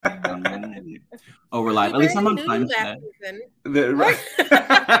Oh, we're live. At least I'm on time today.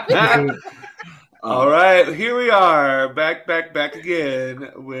 All right, here we are, back again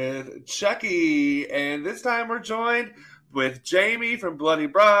with Chucky, and this time we're joined with Jamie from Bloody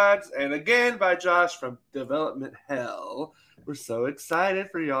Broads, and again by Josh from Development Hell. We're so excited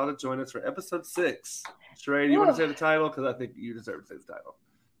for y'all to join us for episode 6. Sheree, do you want to say the title? Because I think you deserve to say the title.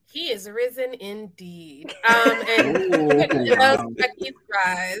 He is risen indeed. And Chucky's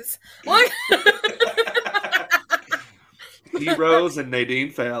rise. What? He rose and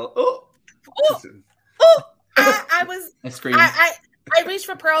Nadine fell. Oh, I was. I screamed. I reached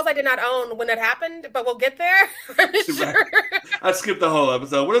for pearls I did not own when it happened, but we'll get there. Sure. I skipped the whole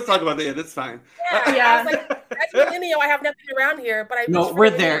episode. We'll just talk about the end. It's fine. Yeah. I was like, that's millennial. I have nothing around here, but we're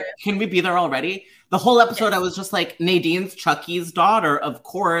there. Can we be there already? The whole episode, I was just like, Nadine's Chucky's daughter. Of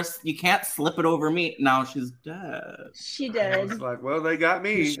course, you can't slip it over me. Now she's dead. She did. I was like, well, they got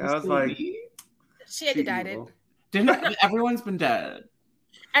me. I was like, she had to die it. Didn't everyone's been dead?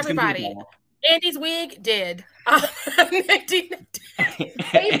 Everybody. Andy's wig did.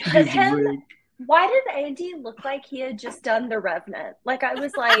 They put him. Why did Andy look like he had just done The Revenant? Like, I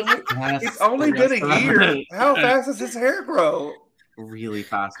was like, it's only been a year. How fast does his hair grow? Really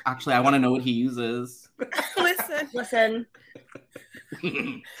fast. Actually, I want to know what he uses. Listen.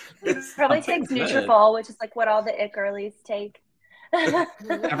 Probably takes Nutrafol, which is like what all the it girlies take.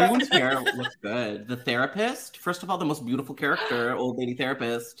 Everyone's hair looks good. The therapist, first of all, the most beautiful character, old lady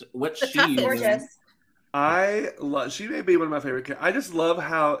therapist. What she uses. She may be one of my favorite characters. I just love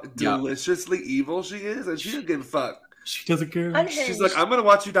how deliciously evil she is, and she doesn't give a fuck. She doesn't care. Unhinged. She's like, I'm gonna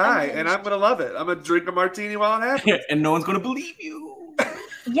watch you die, and I'm gonna love it. I'm gonna drink a martini while it happens, and no one's gonna believe you.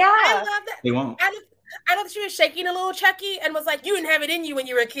 Yeah, I love that. They won't. I love that she was shaking a little Chucky and was like, you didn't have it in you when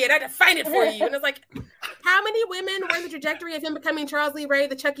you were a kid. I had to find it for you. And it's like, how many women were in the trajectory of him becoming Charles Lee Ray,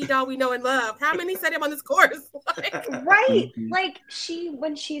 the Chucky doll we know and love? How many set him on this course? Right. Like,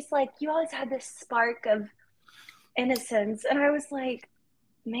 when she's like, you always had this spark of innocence. And I was like,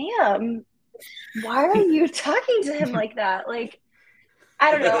 ma'am, why are you talking to him like that? Like,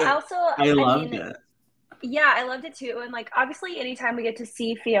 I don't know. I loved it. Yeah, I loved it too. And like, obviously, anytime we get to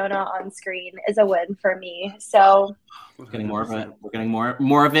see Fiona on screen is a win for me. So we're getting more of it. We're getting more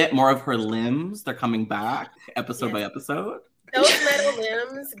of it. More of her limbs. They're coming back episode by episode. Those metal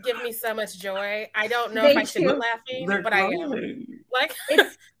limbs give me so much joy. I don't know if I should be laughing, but I am. Like,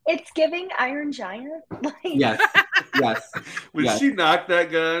 it's giving Iron Giant. Like, yes. When she knocked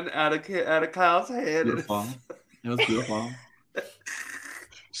that gun out of Kyle's head, beautiful. It was beautiful.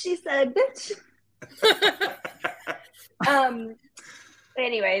 She said, "Bitch."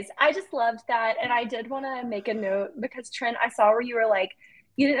 Anyways, I just loved that, and I did want to make a note because Trent, I saw where you were like,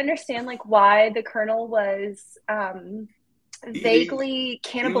 you didn't understand like why the Colonel was vaguely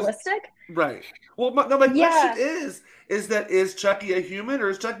cannibalistic. Right. Well, my question is Chucky a human or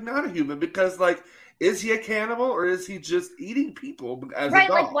is Chucky not a human? Because like, is he a cannibal or is he just eating people as a dog?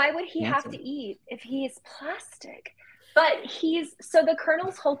 Like, why would he have to eat if he is plastic? But the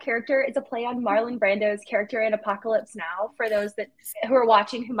Colonel's whole character is a play on Marlon Brando's character in Apocalypse Now, for those who are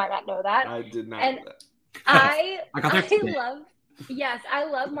watching who might not know that. I did not know that. I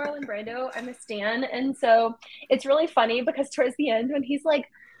love Marlon Brando. I'm a stan. And so it's really funny because towards the end when he's like,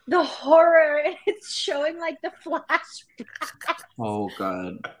 the horror, and it's showing like the flashback. Oh,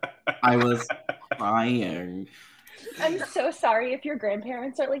 God. I was crying. I'm so sorry if your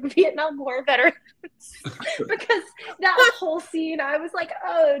grandparents are like Vietnam War veterans because that whole scene, I was like,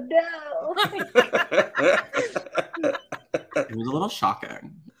 oh no. It was a little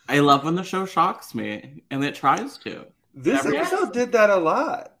shocking. I love when the show shocks me, and it tries to. This episode did that a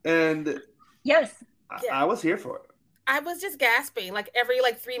lot, and yes, I was here for it. I was just gasping like every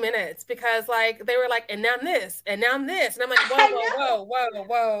 3 minutes because like they were like, and now this, and now this, and I'm like,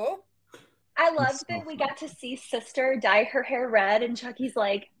 whoa. I loved that we got to see Sister dye her hair red, and Chucky's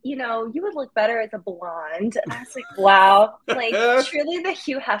like, you would look better as a blonde. And I was like, wow, like truly the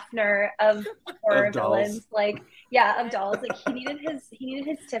Hugh Hefner of horror villains. Like, yeah, of dolls. Like he needed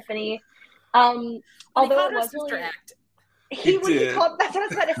his Tiffany. Although it was really. Act. Called, that's what I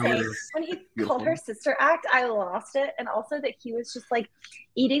was about to say. When he called her Sister Act, I lost it, and also that he was just like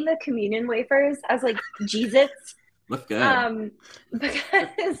eating the communion wafers as like Jesus. Look good.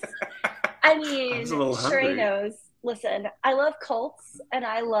 Because. I mean, Sheree knows. Listen, I love cults and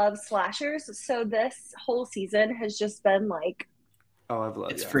I love slashers. So this whole season has just been like, oh, I've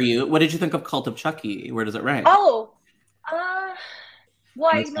loved it. It's for you. What did you think of Cult of Chucky? Where does it rank? Oh,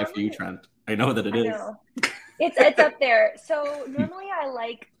 well, it's for you, Trent. I know that it is. It's up there. So normally I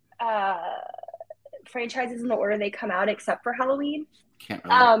like franchises in the order they come out, except for Halloween. Can't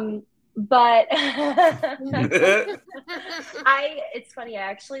really. But it's funny, I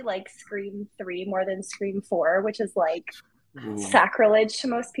actually like Scream 3 more than Scream 4, which is like sacrilege to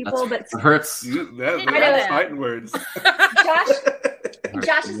most people. But it hurts. That's fighting words.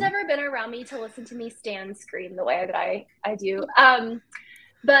 Josh has never been around me to listen to me stan Scream the way that I do.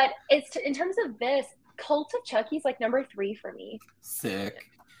 But it's in terms of this, Cult of Chucky's like number 3 for me. Sick.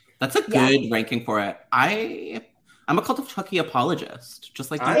 That's a good ranking for it. I'm a Cult of Chucky apologist,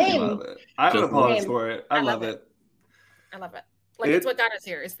 just like I love it. I have an apology for it. I love it. I love it. Like it's what got us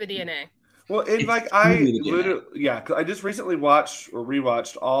here. It's the DNA. Well, and like I just recently watched or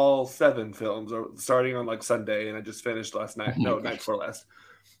rewatched all 7 films, or starting on like Sunday, and I just finished last night. Night before last.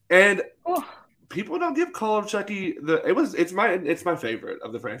 And people don't give Call of Chucky it's my favorite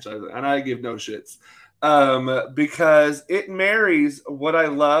of the franchise, and I give no shits. Because it marries what I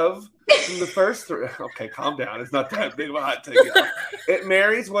love from the first 3. Okay, calm down. It's not that big of a hot take. It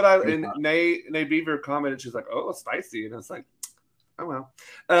marries what and Nay Beaver commented. She's like, "Oh, spicy," and I was like, "Oh well."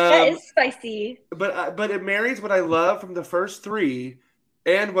 That is spicy. But it marries what I love from the first 3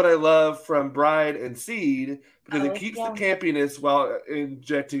 and what I love from Bride and Seed, because it keeps the campiness while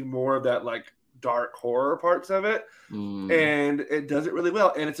injecting more of that like dark horror parts of it, and it does it really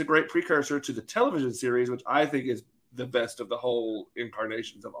well, and it's a great precursor to the television series, which I think is the best of the whole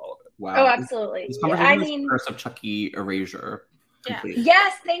incarnations of all of it. Wow. Oh, absolutely. I mean, Curse of Chucky erasure.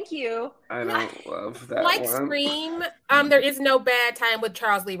 Yes, thank you. I don't love that like one. Scream, there is no bad time with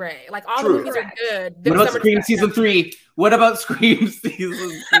Charles Lee Ray. Like all the movies are good. What about Scream season 3? What about Scream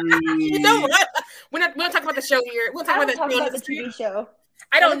season 3? You know what? We're not talking about the show here. We'll talk about the TV show.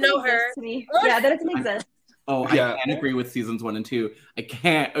 I don't know her. Yeah, that doesn't exist. I can't agree with seasons 1 and 2. I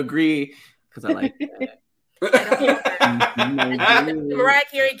can't agree because I like it. Mariah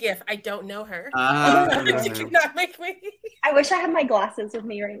Carey gif. I don't know her. You cannot make me. I wish I had my glasses with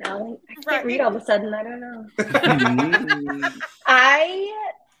me right now. I can't read all of a sudden. I don't know. I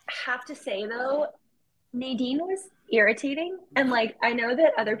have to say though, Nadine was irritating, and like I know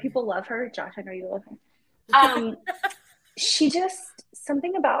that other people love her. Josh, I know you love her. She just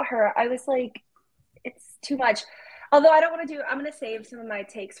something about her. I was like, it's too much. Although I'm going to save some of my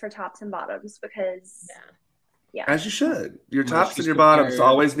takes for tops and bottoms because, as you should. Your tops and your bottoms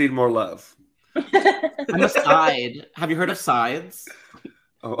always need more love. I'm a side. Have you heard of sides?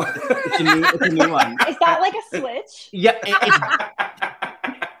 Oh, it's a new one. Is that like a switch? Yeah,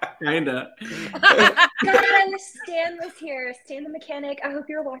 kinda. God, Stan was here. Stan the mechanic. I hope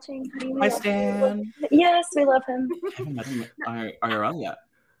you're watching. Hi, Stan. Yes, we love him. I haven't met him IRL yet.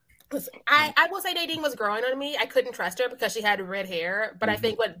 Listen, I will say Nadine was growing on me. I couldn't trust her because she had red hair. But I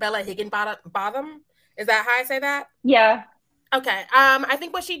think what Bella Higginbotham, is that how I say that? Yeah. Okay. I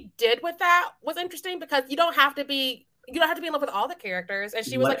think what she did with that was interesting because you don't have to be in love with all the characters, and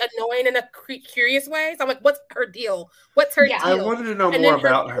she was like annoying in a curious way. So I'm like, what's her deal? Deal? I wanted to know more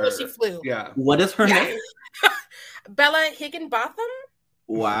about her. She flew. Yeah. What is her name? Bella Higginbotham.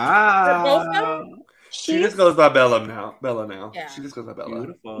 Wow. She just goes by Bella now. Yeah. She just goes by Bella.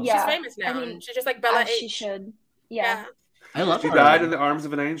 Beautiful. Yeah. She's famous now. I mean, she's just like Bella H. She should. Yeah. I love her. She died in the arms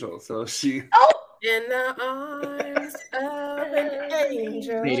of an angel, so she. Oh. In the arms of an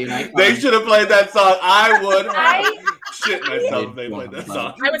angel. They should have played that song. I would shit myself if they played that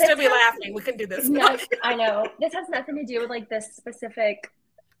song. I would still be laughing. We couldn't do this. No, I know. This has nothing to do with like this specific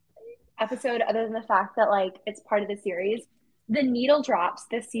episode other than the fact that like it's part of the series. The needle drops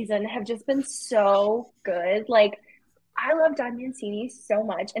this season have just been so good. Like, I love Don Mancini so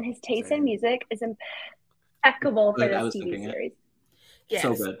much, and his taste in music is impeccable for this TV series. Yes.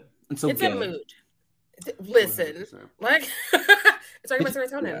 So good. And so it's a mood. Listen, like, it's already my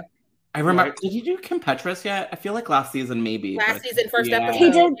serotonin. I remember. Did you do Kim Petras yet? I feel like last season, maybe. Last season, first episode. He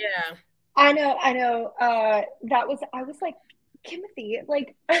did. Yeah. I know. I was like, Timothy,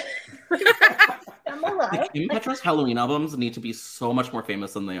 like, I'm alive. Kim Petras' Halloween albums need to be so much more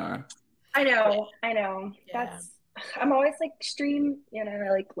famous than they are. I know. Yeah. I'm always like stream,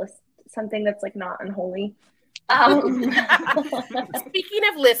 like list something that's like not unholy. Speaking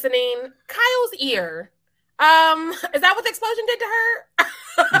of listening, Kyle's ear. Is that what the explosion did to her?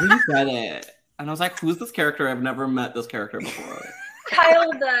 You said it, and I was like, "Who's this character? I've never met this character before."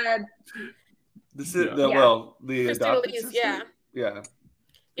 Kyle, This is the adopted sister? Yeah.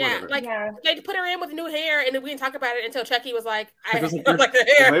 Whatever. Like they put her in with new hair, and we didn't talk about it until Chucky was like, "I like, like the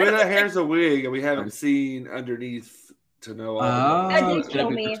hair." Maybe that hair's a wig, and we haven't seen underneath to know all. That did kill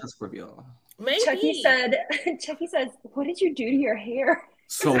me. Reveal. Maybe. Chucky says, "What did you do to your hair?"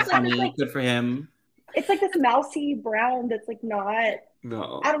 So funny. Like, good for him. It's like this mousy brown that's like not.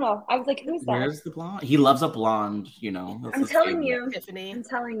 No. I don't know. I was like, who's that? Where's the blonde? He loves a blonde, I'm telling you. Tiffany. I'm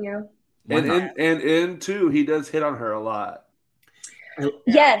telling you. And in 2, he does hit on her a lot.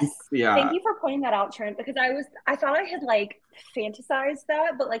 Yes. Yeah. Thank you for pointing that out, Trent, because I thought I had like fantasized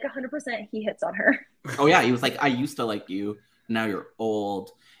that, but like 100% he hits on her. Oh yeah, he was like, I used to like you, now you're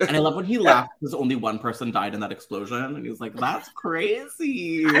old. And I love when he laughed because only one person died in that explosion. And he was like, that's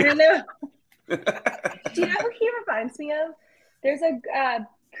crazy. I don't know. Do you know who he reminds me of? There's a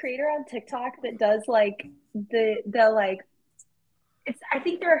creator on TikTok that does like the like, I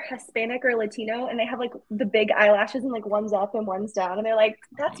think they're Hispanic or Latino, and they have like the big eyelashes and like one's up and one's down, and they're like,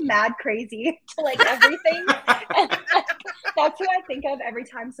 that's mad crazy to like everything. That's who I think of every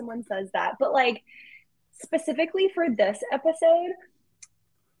time someone says that. But like specifically for this episode,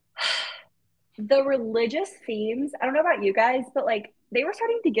 the religious themes, I don't know about you guys, but like they were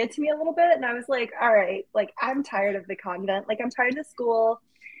starting to get to me a little bit, and I was like, all right, like I'm tired of the convent, like I'm tired of school,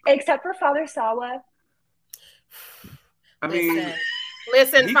 except for Father Sawa. I mean,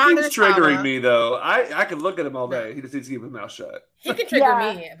 listen, he Father keeps triggering Sawa, me though. I could look at him all day. He just needs to keep his mouth shut. He can trigger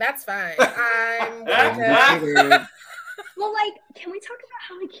me. That's fine. I'm good. Well, like, can we talk about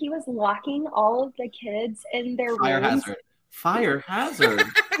how like he was locking all of the kids in their rooms? Fire hazard.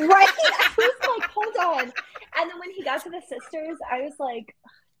 Right? I was like, hold on. And then when he got to the sisters, I was like,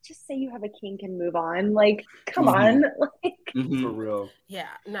 just say you have a kink and move on. Like, come on. Like, For real. Yeah,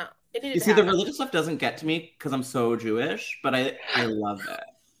 no. You see, the religious stuff doesn't get to me because I'm so Jewish, but I love it.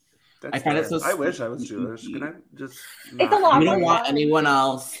 That's I find it so. I wish I was Jewish. Can I just? It's a lot. We don't want anyone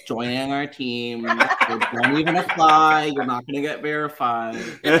else joining our team. Don't even apply. You're not going to get verified.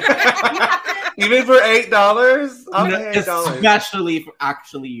 Even for $8, I'll pay $8. Especially for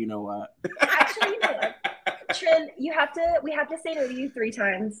you know what? Actually, you know what? Trin, we have to say no to you 3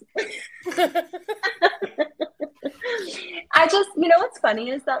 times. I just, you know what's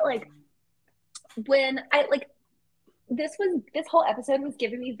funny is that like when I like this whole episode was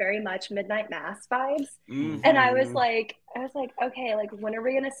giving me very much Midnight Mass vibes. Mm-hmm. And I was like, okay, like when are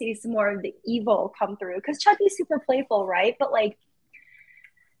we gonna see some more of the evil come through? Because Chucky's super playful, right? But like,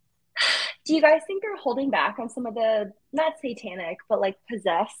 do you guys think they're holding back on some of the not satanic, but like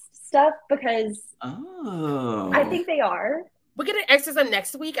possessed stuff? Because I think they are. We get an exorcism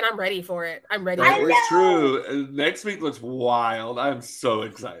next week, and I'm ready for it. I'm ready. That is true. Next week looks wild. I'm so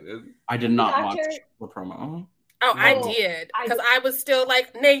excited. I did not watch the promo. Oh, I did. Because I was still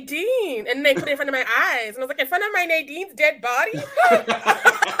like, Nadine. And they put it in front of my eyes. And I was like, in front of my Nadine's dead body?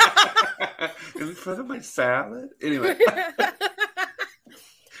 In front of my salad? Anyway.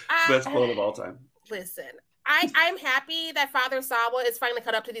 Best quote of all time. Listen, I'm happy that Father Sawa is finally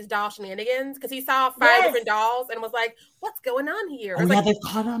caught up to these doll shenanigans because he saw 5 different dolls and was like, what's going on here? Oh, yeah, they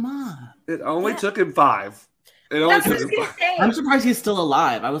caught him up. It only took him 5. I'm surprised he's still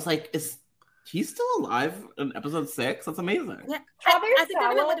alive. I was like, is he still alive in episode 6? That's amazing. Yeah, I think they're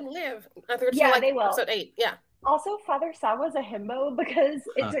going to let him live. They will. Episode 8, yeah. Also, Father Sawa's a himbo because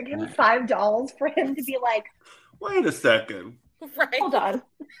it took him 5 dolls for him to be like, wait a second. Right. Hold on.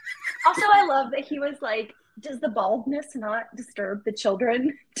 Also, I love that he was like, does the baldness not disturb the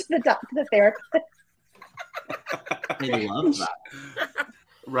children to the therapist? I love that.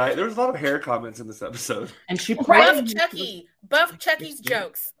 Right. There was a lot of hair comments in this episode. And she Buff Chucky's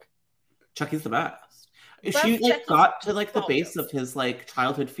jokes. Chucky's the best. She like got to like the base of his like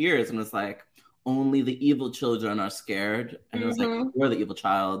childhood fears and was like, only the evil children are scared. And it was like, you're the evil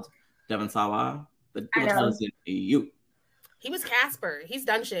child, Devon Sawa. The evil child is you. He was Casper. He's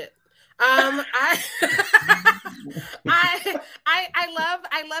done shit. I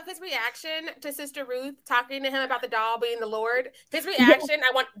love his reaction to Sister Ruth talking to him about the doll being the Lord. His reaction,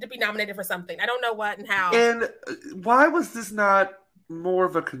 I want to be nominated for something. I don't know what and how. And why was this not more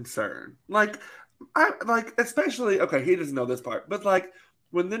of a concern? Like, especially, okay, he doesn't know this part, but like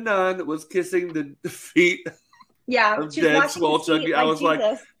when the nun was kissing the feet of dead swole Chucky, I was Jesus.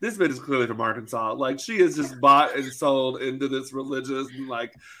 Like, this bitch is clearly from Arkansas. Like, she is just bought and sold into this religious and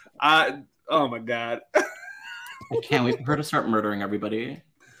like, oh my God. I can't wait for her to start murdering everybody.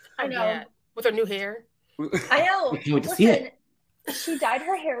 I know. With her new hair. I know. I can't wait to see it. She dyed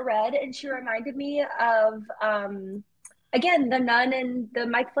her hair red and she reminded me of again, the nun in the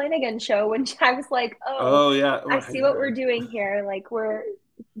Mike Flanagan show when I was like, oh yeah, I see what we're doing here. Like we're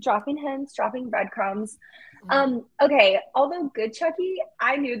dropping hints, dropping breadcrumbs. Okay, although good Chucky,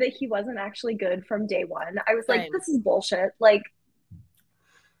 I knew that he wasn't actually good from day one. I was like, this is bullshit. Like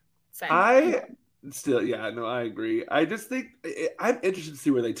I agree. I just think I'm interested to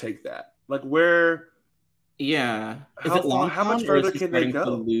see where they take that. Like where how much further can they go?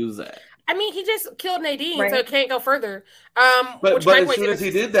 To lose it. I mean, he just killed Nadine, so it can't go further. But as soon as he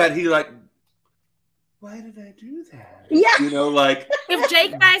did that, he like why did I do that? Yeah. You know, like if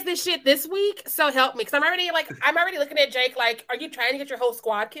Jake buys this shit this week, so help me. Because I'm already looking at Jake like, are you trying to get your whole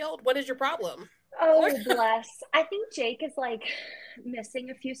squad killed? What is your problem? Oh, bless. I think Jake is like missing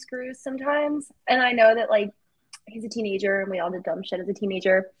a few screws sometimes. And I know that like he's a teenager and we all did dumb shit as a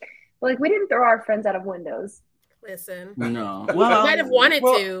teenager. But like we didn't throw our friends out of windows. Listen. No. We might have wanted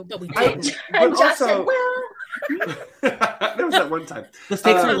to, but we didn't. But Just also, well, there was that one time. The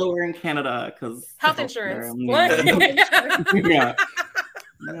stakes are lower in Canada because health insurance. Yeah.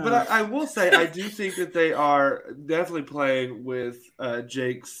 But I will say, I do think that they are definitely playing with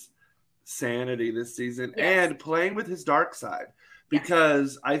Jake's sanity this season and playing with his dark side.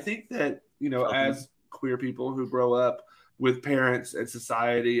 Because I think that, you know, as queer people who grow up with parents and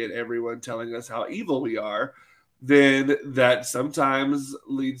society and everyone telling us how evil we are, then that sometimes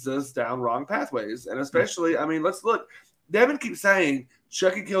leads us down wrong pathways. And especially, I mean, let's look. Devin keeps saying,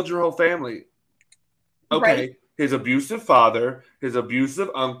 Chucky killed your whole family. Okay. Right. His abusive father, his abusive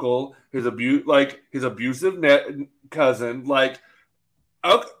uncle, his abusive cousin, like,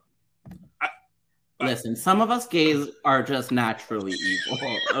 okay. Listen, some of us gays are just naturally evil.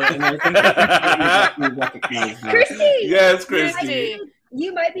 And I think that Christy! Yes, Christy.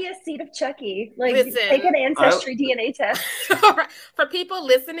 You might be a seed of Chucky. Like, take an ancestry DNA test. For people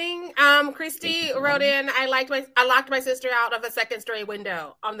listening, Christy wrote in, I locked my sister out of a second-story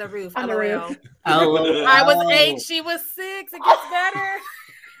window on the roof. On the roof. I was 8, she was 6. It gets better.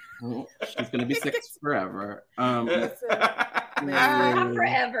 She's gonna be 6 forever. Not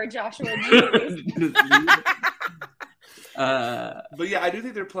forever, Joshua. But yeah, I do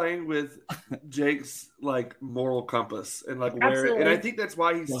think they're playing with Jake's like moral compass and like where, and I think that's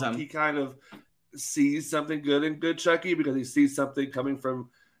why he kind of sees something good in Good Chucky, because he sees something coming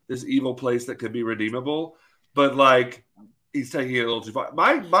from this evil place that could be redeemable. But like he's taking it a little too far.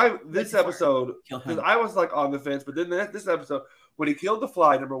 This episode, because I was like on the fence, but then this episode when he killed the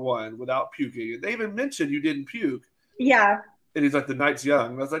fly, number 1, without puking, and they even mentioned you didn't puke. Yeah, and he's like, the night's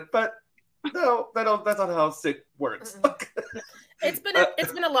young. And I was like, but. No, that's not how sick works. It's been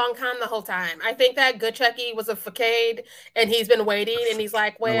a long time the whole time. I think that Good Chucky was a facade, and he's been waiting, and he's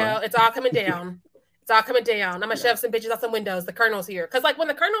like, well, it's all coming down. It's all coming down. I'm gonna shove some bitches out some windows. The Colonel's here. Because like when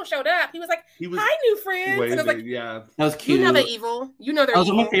the Colonel showed up, he was like, hi, new friends. Waving, and I was like, yeah. That was cute. You know they're evil. You know they're evil. That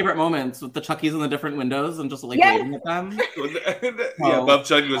was one of my favorite moments with the Chuckies in the different windows and just like waving at them. Bob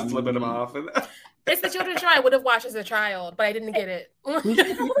Chucky was flipping them off. It's the children's show I would have watched as a child, but I didn't get it. Can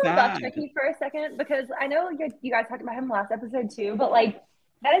I talk about Chucky for a second? Because I know you guys talked about him last episode too, but like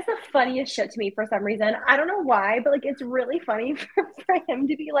that is the funniest shit to me for some reason. I don't know why, but like it's really funny for him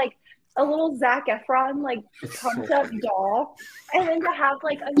to be like a little Zac Efron, like pumped up doll, and then to have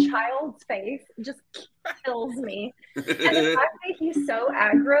like a child's face just kills me. And the fact that he's so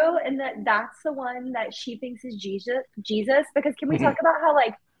aggro and that's the one that she thinks is Jesus. Because can we talk about how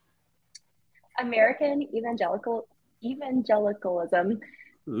like American evangelicalism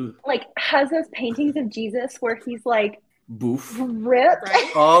like has those paintings of Jesus where he's like boof ripped?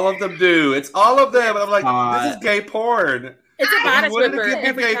 Right? All of them do. It's all of them. And I'm like, this is gay porn. It's a bodice ripper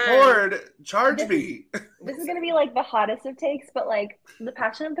every gay time. porn. Charge me. This is gonna be like the hottest of takes, but like The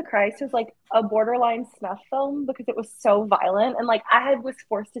Passion of the Christ was like a borderline snuff film because it was so violent, and like I was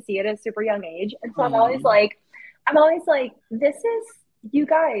forced to see it at a super young age, and so I'm always like, this is, you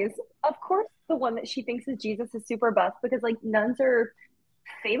guys, of course the one that she thinks is Jesus is super buff, because like nuns are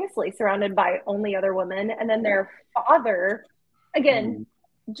famously surrounded by only other women, and then their father, again,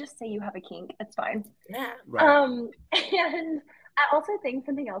 just say you have a kink, it's fine. Yeah. Right. And I also think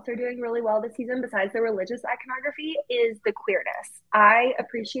something else they're doing really well this season, besides the religious iconography, is the queerness. I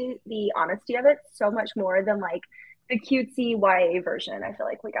appreciate the honesty of it so much more than like the cutesy YA version I feel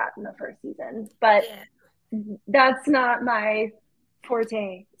like we got in the first season. But that's not my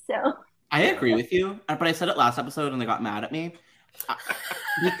forte. So I agree with you, but I said it last episode and they got mad at me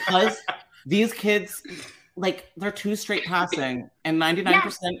because these kids, like, they're too straight passing, and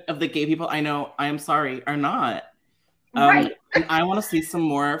 99% of the gay people I know, I am sorry, are not. Right. And I want to see some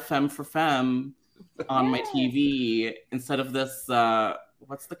more femme for femme on my TV instead of this.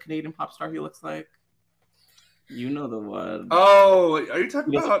 What's the Canadian pop star he looks like? You know the one. Oh, are you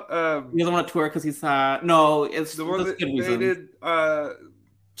talking about? He doesn't want to tour because he's no. It's the one that they did.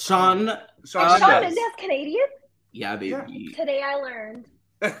 Shawn Mendes Canadian. Yeah, baby. Yeah. Today I learned.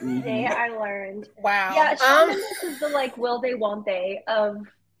 Wow. Yeah, Shawn Mendes is the like will they, won't they of.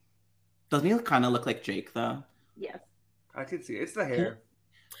 Doesn't he kind of look like Jake though? Yes. I can see it. It's the hair.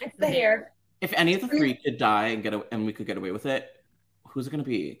 It's the hair. If any of the three could die and we could get away with it, who's it going to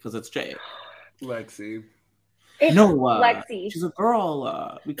be? Because it's Jake. Lexi. It's No, Lexi. she's a girl.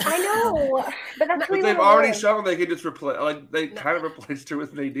 I know, but that's But they've already shown they can just replace. Like they kind of replaced her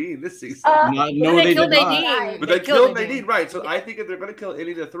with Nadine this season. No, they did not. But they killed Nadine, right? So I think if they're going to kill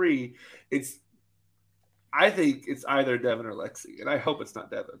any of the three, I think it's either Devin or Lexi, and I hope it's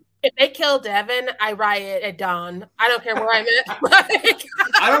not Devin. If they kill Devin, I riot at dawn. I don't care where I'm at.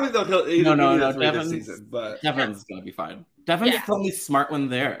 I don't think they'll kill either of the three Devin's, this season, but Devin's gonna be fine. Devin's the only smart one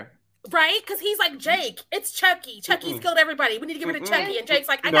there. Right? Because he's like, Jake, it's Chucky. Chucky's killed everybody. We need to get rid of Chucky. And Jake's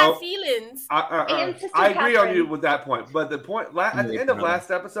like, I got feelings. I agree on you with that point. But the point at the end of last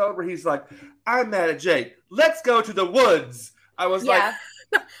episode where he's like, I'm mad at Jake. Let's go to the woods. I was like,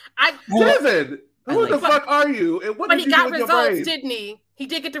 Devin, who the fuck are you? And what but did he you got do with results, your brain? didn't he? He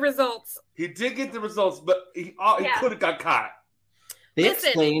did get the results. He did get the results, but he could have got caught. They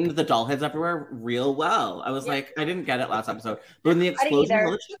explained the doll heads everywhere real well. I was like, I didn't get it last episode. But when the explosion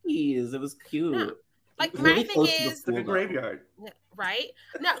of the Chuckies, it was cute. No. Like, really my thing is... It's like a graveyard. Right?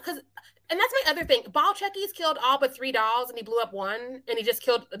 No, because... And that's my other thing. Ball Chucky's killed all but 3 dolls, and he blew up one, and he just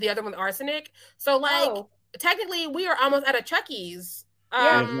killed the other one with arsenic. So, like, technically, we are almost out of Chuckies.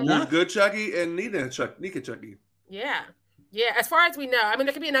 There's good Chucky and Nika Chucky. Yeah. Yeah, as far as we know. I mean,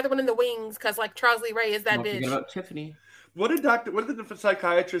 there could be another one in the wings, because, like, Charles Lee Ray is that bitch. About Tiffany. What did the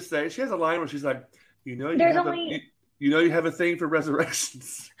psychiatrist say? She has a line where she's like, you know you have a thing for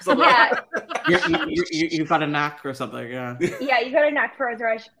resurrections. You've got a knack or something, yeah. Yeah, you got a knack for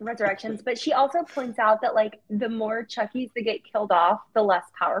resurrections. But she also points out that, like, the more Chuckies that get killed off, the less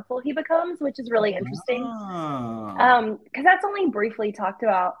powerful he becomes, which is really interesting. Because that's only briefly talked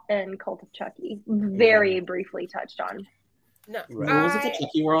about in Cult of Chucky. Very briefly touched on. No. Rules of the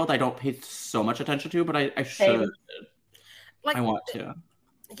Chucky world I don't pay so much attention to, but I should. Like, I want to.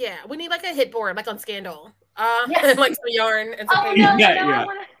 Yeah, we need like a hit board, like on Scandal. And like some yarn and some I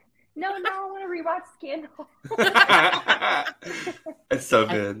want to rewatch Scandal. It's so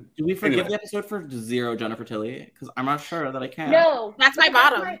good. Do we forgive the episode for 0 Jennifer Tilly? Because I'm not sure that I can. No, that's my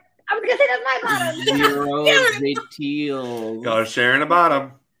bottom. I was gonna say that's my bottom. 0 Jade Teal. Y'all are sharing a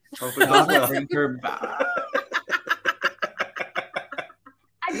bottom. Bring her back.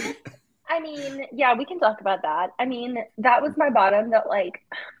 I mean, yeah, we can talk about that. I mean, that was my bottom. That, like,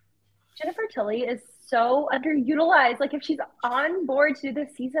 Jennifer Tilly is so underutilized. Like, if she's on board to do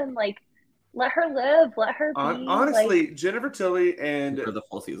this season, like, let her live, let her be. Honestly, like, Jennifer Tilly and for the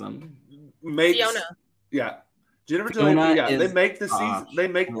full season makes Fiona. Yeah, Jennifer Tilly. Yeah, they make the season. They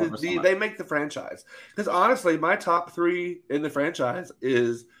make the franchise. Because honestly, my top 3 in the franchise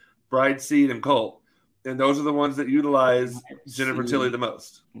is Bride, Seed, and Colt. And those are the ones that utilize Jennifer Tilly the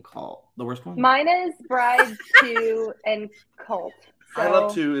most. Cult. The worst one? Mine is Bride, 2, and Cult. So. I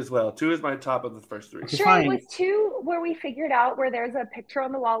love 2 as well. 2 is my top of the first 3. Sure, it was 2 where we figured out where there's a picture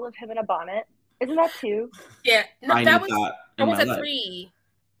on the wall of him in a bonnet. Isn't that 2? Yeah. No, that was a 3.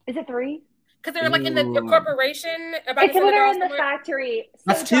 Is it 3? Because they're like in the corporation. It's when they're in the factory.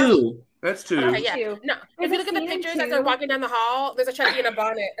 That's 2. That's 2. Okay, yeah. No, if you look at the pictures as they're walking down the hall, there's a Chucky in a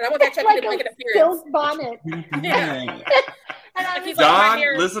bonnet, and I want that Chucky to make an appearance. Silk bonnet. Yeah. And like, Don,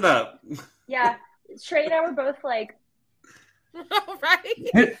 like, listen up. Yeah, Shrey and I were both like, right?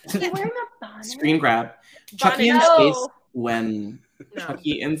 He's wearing a bonnet. Screen grab. Chucky in space when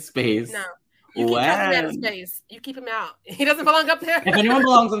Chucky in space. No. You keep Chucky out of space. You keep him out. He doesn't belong up there. If anyone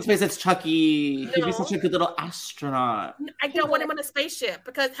belongs in space, it's Chucky. No. He'd be such a good little astronaut. I don't want him on a spaceship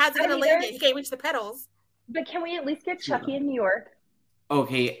because how's he going to land it? He can't reach the pedals. But can we at least get Chucky in New York?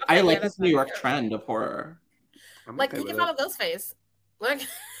 Okay, I like this New York trend of horror. Like, he can follow Ghostface. Like,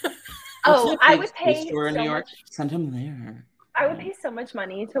 I would pay so in New York. Send him there. I would pay so much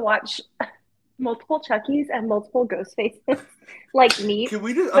money to watch multiple Chuckies and multiple Ghostfaces like meet. Can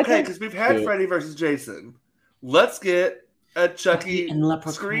we do because we've had Freddy versus Jason. Let's get a Chucky and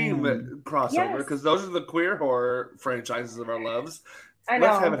Scream crossover because those are the queer horror franchises of our loves.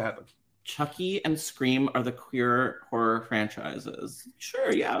 Let's have it happen. Chucky and Scream are the queer horror franchises.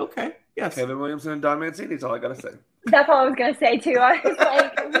 Sure, yeah, okay. Yes. Kevin Williamson and Don Mancini is all I gotta say. That's all I was gonna say too. I was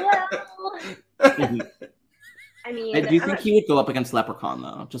like, well. I mean, I do think he would go up against Leprechaun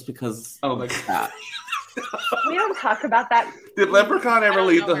though, just because. Oh my god! We don't talk about that. Did Leprechaun ever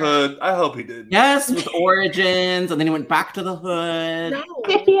leave the hood? I hope he did. Yes, with Origins, and then he went back to the hood. No.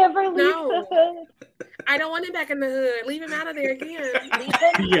 Did he ever leave the hood? I don't want him back in the hood. Leave him out of there again.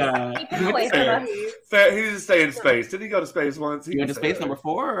 Yeah. Keep him away from us. He needs to stay in space. Did he go to space once? He went to space number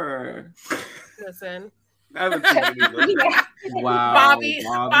 4. Listen. I haven't seen it either. Wow.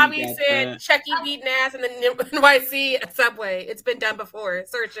 Bobby said Chucky beating ass in the NYC subway. It's been done before.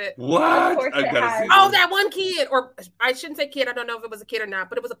 Search it. What? Of course it has. Oh, that one kid, or I shouldn't say kid. I don't know if it was a kid or not,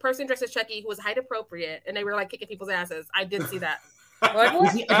 but it was a person dressed as Chucky who was height appropriate, and they were like kicking people's asses. I did see that. There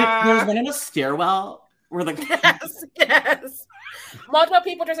was one in a stairwell where like yes. Multiple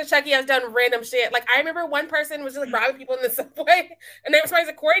people dressed as Chucky has done random shit. Like I remember one person was just like robbing people in the subway, and they were somebody's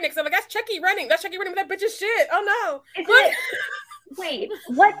recording it. Because I'm like, that's Chucky running. That's Chucky running with that bitch's shit. Oh no! Wait,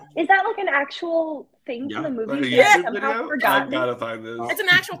 what is that? Like an actual thing from the movie? Yeah, I gotta find this. It's an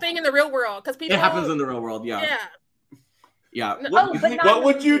actual thing in the real world because people. It happens in the real world. Yeah. What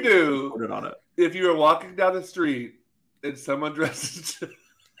would you do if you were walking down the street and someone dresses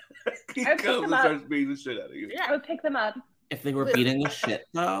Chucky comes and starts beating the shit out of you? Yeah, I would pick them up. If they were beating the shit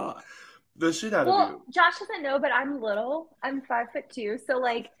though. The shit out of you. Well, Josh doesn't know, but I'm little. I'm 5'2", so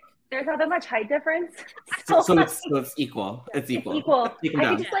like there's not that much height difference. So it's equal. It's equal.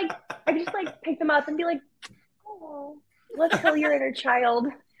 I could just like pick them up and be like, oh, let's kill your inner child.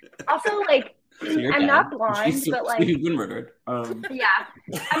 Also, like I'm not blonde, but like you've been murdered. Yeah,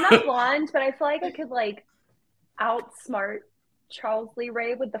 I'm not blonde, but I feel like I could like outsmart Charles Lee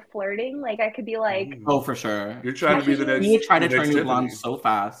Ray with the flirting. Like I could be like, oh, for sure. You're trying to be the next. You would try to turn you blonde so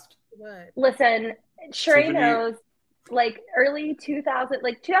fast. Listen, Sheree knows. Like early 2000,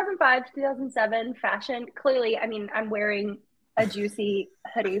 like 2005 to 2007 fashion. Clearly, I mean, I'm wearing a juicy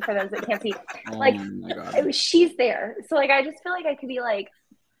hoodie for those that can't see. Like, she's there. So like, I just feel like I could be like,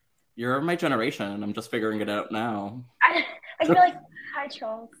 you're my generation. I'm just figuring it out now. I could be like, hi,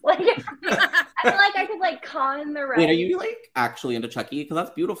 Charles. Like, I feel like I could like con the right. Wait, are you like actually into Chucky? Because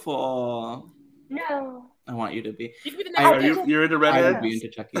that's beautiful. No. I want you to be. You're into redheads? I would be into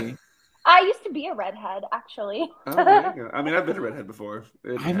Chucky. I used to be a redhead, actually. I mean, I've been a redhead before.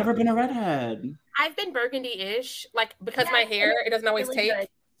 I've never been a redhead. I've been burgundy-ish, like because my hair, it doesn't always take. Good.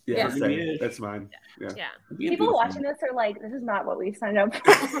 Yeah, same. That's mine. Yeah. People watching this are like, this is not what we signed up for.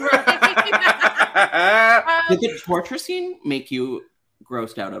 Did the torture scene make you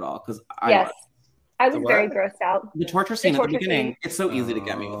grossed out at all? Because I was very grossed out. The torture scene at the beginning, it's so easy to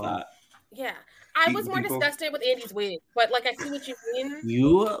get me with that. Yeah. I was more disgusted with Andy's wig, but like I see what you mean.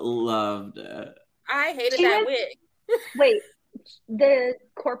 You loved it. I hated that wig. Wait, the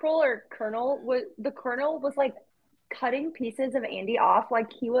corporal or colonel was like cutting pieces of Andy off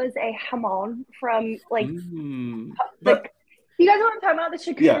like he was a hamon from like you guys know what I'm talking about? The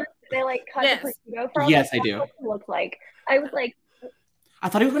charcuterie they like cut the prosciutto from. Yes, I do. What it looked like. I was like, I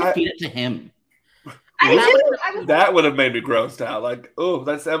thought he was gonna feed it to him. That would have made me grossed out. Like, oh,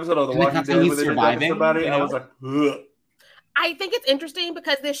 that's the episode of The Walking Dead where they're surviving somebody. I was like, ugh. I think it's interesting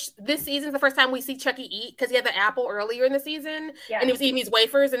because this season is the first time we see Chucky eat because he had the apple earlier in the season and he was eating these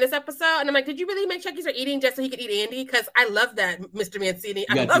wafers in this episode. And I'm like, did you really make Chucky start eating just so he could eat Andy? Because I love that, Mr. Mancini.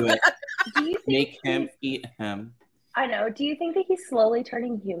 I love that. Do you make him eat him? I know. Do you think that he's slowly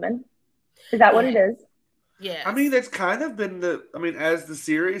turning human? Is that what it is? Yeah. I mean, that's kind of been as the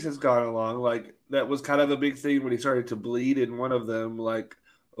series has gone along, like that was kind of a big thing when he started to bleed in one of them. Like,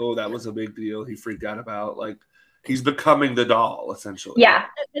 oh, that was a big deal. He freaked out about like he's becoming the doll essentially. Yeah.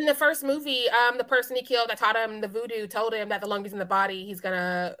 In the first movie, the person he killed that taught him the voodoo told him that the longer he's in the body, he's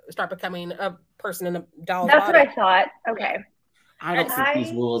gonna start becoming a person in a doll's That's body. what I thought. Okay. I don't think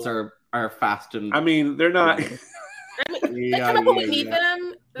these rules are fast and. I mean, they're not. I mean, they come up when we need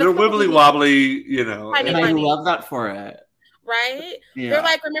them. They're wibbly wobbly, you know. And I love that for it. Right? Yeah. They're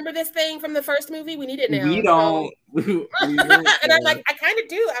like, remember this thing from the first movie? We need it now. We don't. And I'm like, I kind of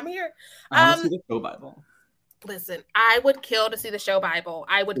do. I'm here. I want to see the show Bible. Listen, I would kill to see the show Bible.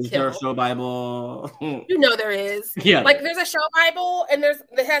 Is there a show Bible? You know there is. Yeah. Like there's a show Bible and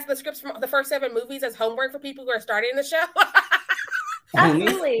it has the scripts from the first 7 movies as homework for people who are starting the show.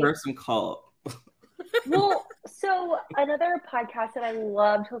 Absolutely. Person cult. Well, so another podcast that I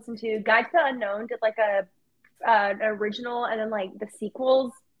love to listen to, Guide to the Unknown, did like an original and then like the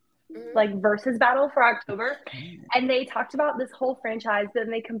sequels, like versus battle for October, and they talked about this whole franchise, but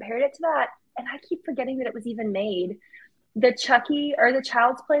then they compared it to that, and I keep forgetting that it was even made. The Chucky or the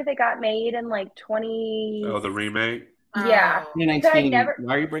Child's Play that got made in like 20. Oh, the remake. Yeah. 2019.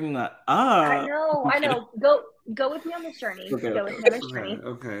 Why are you bringing that up? I know. Go with me on this journey.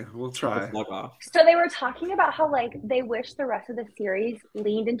 Okay, we'll try. So they were talking about how like they wish the rest of the series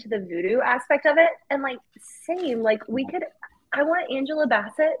leaned into the voodoo aspect of it, and like same, like I want Angela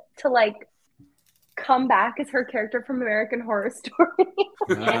Bassett to like come back as her character from American Horror Story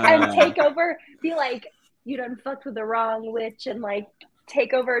and take over, be like, you done fucked with the wrong witch, and like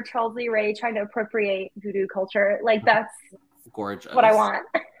take over Charles Lee Ray trying to appropriate voodoo culture. Like that's gorgeous. What I want.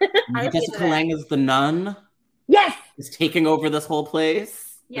 Jessica Lange is the nun. Yes. Is taking over this whole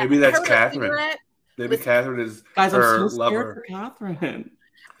place. Yeah. Maybe that's Catherine. Maybe Catherine is guys, her I'm so lover. scared for Catherine.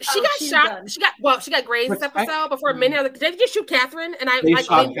 She got shot. Done. She got grazed this episode before a minute. Did they just shoot Catherine? And I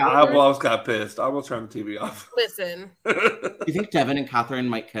almost got pissed. I almost turned the TV off. Listen. You think Devin and Catherine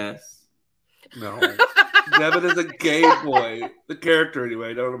might kiss? No. Devin is a gay boy. The character,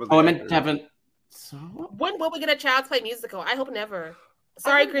 anyway. Don't know about I meant Devin. So? When will we get a Child's Play musical? I hope never.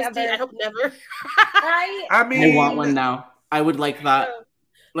 Sorry, Christy. I hope never. I mean, I want one now. I would like that.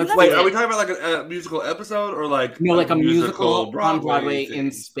 Wait, are we talking about like a musical episode or like a musical on Broadway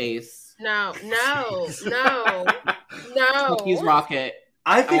in space? No. Chucky's Rocket.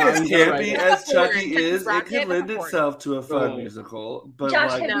 I think as campy as Chucky is, it can lend itself to a fun musical. But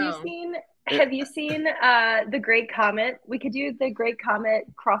Josh, have you seen The Great Comet? We could do The Great Comet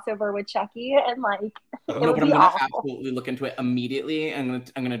crossover with Chucky, and it would be awful. Absolutely look into it immediately. I'm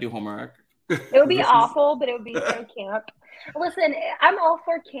gonna do homework. It would be awful, but it would be so camp. Listen, I'm all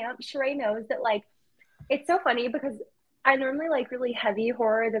for camp. Sheree knows that, it's so funny because I normally like really heavy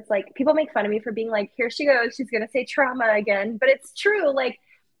horror that's people make fun of me for being here she goes, she's going to say trauma again. But it's true.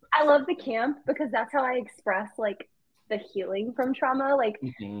 I love the camp because that's how I express, the healing from trauma.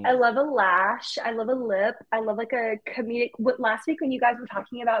 I love a lash. I love a lip. I love, a comedic. Last week when you guys were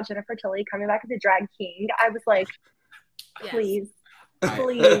talking about Jennifer Tilly coming back as a drag king, I was like, please. Yes.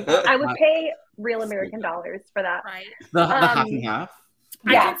 Please. I would pay real American dollars for that. Right. The half and half.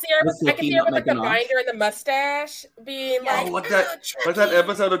 I can see her with the binder and the mustache being like that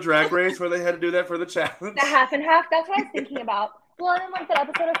episode of Drag Race where they had to do that for the challenge. The half and half. That's what I was thinking about. Well, and that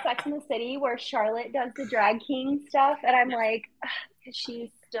episode of Sex and the City where Charlotte does the drag king stuff, and I'm like, because she's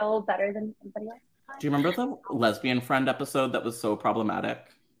still better than everybody else. Do you remember the lesbian friend episode that was so problematic?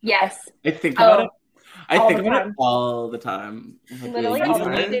 Yes. I think about it. I think about it all the time. Literally all the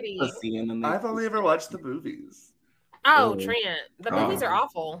time. I've only ever watched the movies. Oh, Trent. The movies are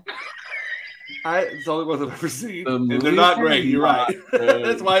awful. It's the only ones I've ever seen. And they're not great. You're right.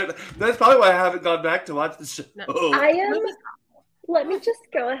 That's probably why I haven't gone back to watch the show. No. Let me just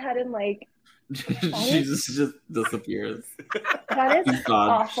go ahead and she just disappears. That is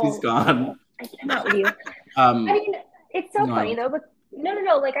awful. She's gone. I cannot with you. I mean, it's so funny though, but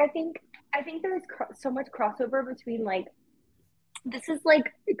no. I think there is so much crossover between this is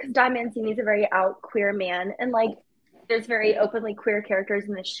because Don Mancini is a very out queer man, and there's very openly queer characters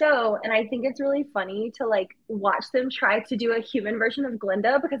in the show, and I think it's really funny to watch them try to do a human version of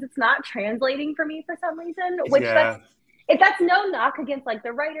Glinda because it's not translating for me for some reason. That's no knock against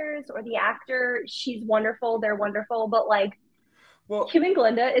the writers or the actor. She's wonderful, they're wonderful, but human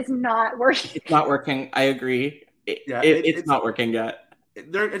Glinda is not working. It's not working. I agree. It's not working yet.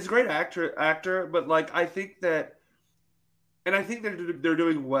 It's a great actor, but I think that, and I think they're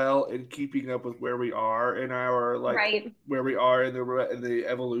doing well in keeping up with where we are in our where we are in the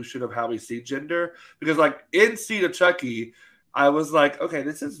evolution of how we see gender. Because in Seed of Chucky, I was okay,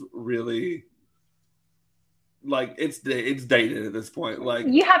 this is really it's dated at this point.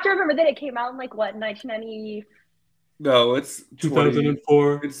 You have to remember that it came out in 1990. No, it's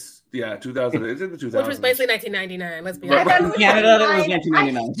 2004. It's 2000. It's in the 2000s. Which was basically 1999. Let's be honest. In Canada, it was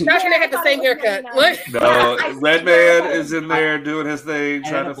 1999. Josh and I had the same haircut. No, Redman is in there doing his thing,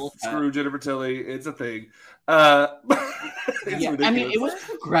 trying to screw Jennifer Tilly. It's a thing. I mean, it was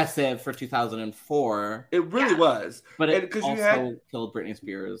progressive for 2004. It really was, but it also killed Britney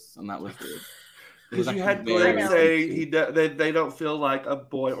Spears, and that was weird. Because you had Glenn saying they don't feel like a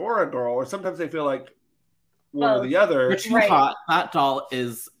boy or a girl, or sometimes they feel like one or the other. You're too hot. That doll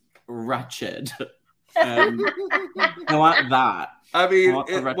is wretched. I want that. I mean,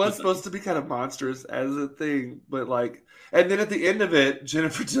 it was supposed to be kind of monstrous as a thing, but and then at the end of it,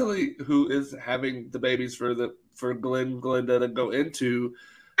 Jennifer Tilly, who is having the babies for Glinda to go into,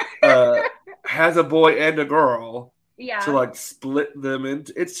 has a boy and a girl. Yeah. To split them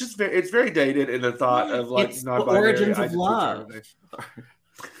into, it's very dated in the thought of it's the origins of love.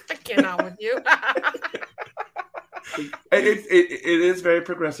 I cannot with you. It is very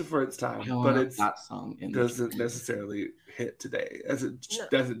progressive for its time, but that song doesn't necessarily hit today as it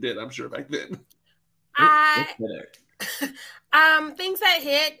did, I'm sure, back then. Things that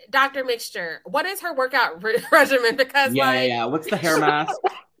hit Dr. Mixture. What is her workout regimen? Because what's the hair mask?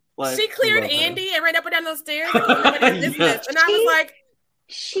 She cleared Andy and ran up and down those stairs. And I was like,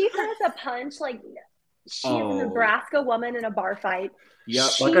 she has a punch. She's a Nebraska woman in a bar fight. Yeah,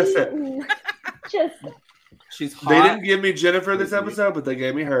 like I said, just She's hot. They didn't give me Jennifer this episode, but they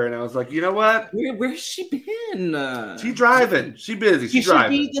gave me her, and I was like, you know what? Where's she been? She driving. She busy. She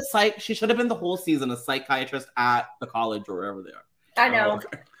driving. She should have been the whole season a psychiatrist at the college or wherever they are. I know.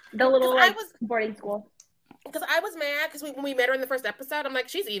 The little boarding school. Because I was mad because when we met her in the first episode, I'm like,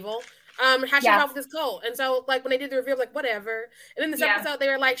 she's evil. How's she help this cult? And so, like, when they did the reveal, like, whatever. And in this episode, they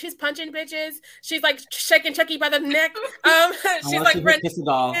were like, she's punching bitches. She's like shaking Chucky by the neck. She's like, kiss a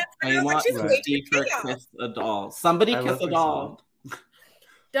doll. I want to see her kiss a doll. Somebody kiss a doll.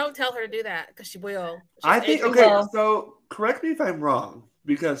 Don't tell her to do that because she will. I think. Okay, so correct me if I'm wrong,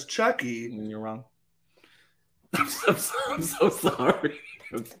 because Chucky. You're wrong. I'm so sorry.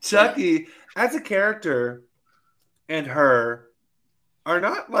 Chucky, as a character, and her are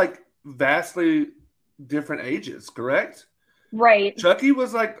not like vastly different ages, correct? Right. Chucky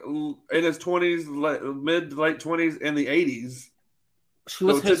was like in his 20s, mid to late 20s in the 80s.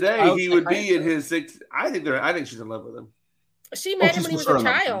 So today he would be in his 60s. I think she's in love with him. She met him when he was a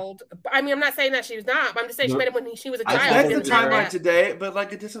child. I mean, I'm not saying that she was not, but I'm just saying she met him when she was a child. That's the timeline today, but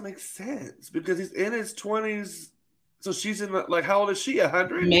like it doesn't make sense because he's in his 20s. So she's in like, how old is she?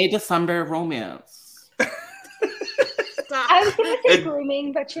 100? May December romance. I was going to say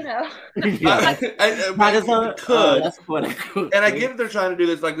grooming, but you know. And I get that they're trying to do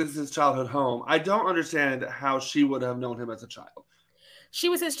this like this is his childhood home. I don't understand how she would have known him as a child. She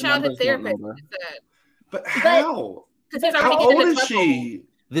was his childhood therapist. But how? How old is she?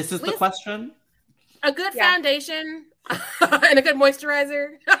 This is the question. A good foundation and a good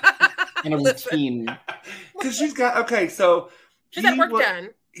moisturizer. And a routine. Because she's got, so she's got work done.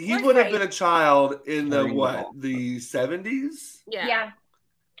 He would have been a child in the 70s? Yeah.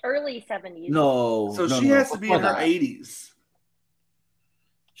 Early 70s. No. So she has to be in her 80s.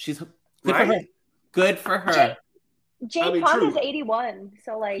 She's good for her. Jane Fonda is 81.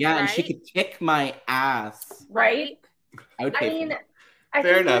 So like and she could kick my ass. Right? I would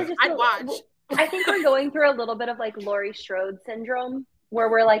Fair enough. I'd watch. I think we're going through a little bit of like Laurie Strode syndrome where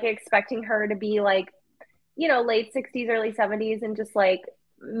we're like expecting her to be like, you know, late 60s, early 70s and just like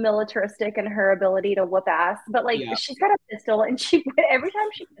militaristic in her ability to whoop ass. But like she's got a pistol and every time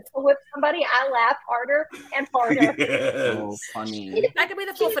she pistol whips somebody, I laugh harder and harder. So funny. That could be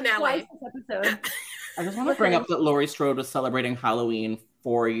the full finale. Episode. I just want to bring up that Laurie Strode was celebrating Halloween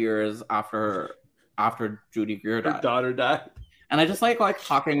 4 years after Judy Greer died. Her daughter died. And I just like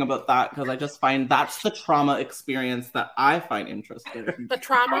talking about that because I just find that's the trauma experience that I find interesting. The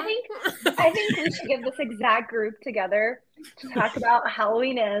trauma? I think we should get this exact group together to talk about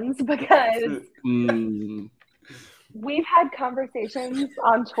Halloween Ends because we've had conversations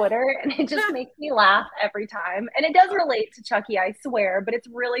on Twitter and it just makes me laugh every time. And it does relate to Chucky, I swear, but it's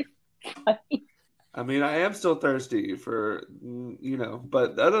really funny. I mean, I am still thirsty for,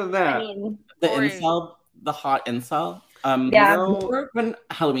 but other than that. The hot incel. Remember when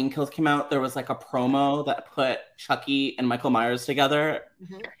Halloween Kills came out, there was like a promo that put Chucky and Michael Myers together.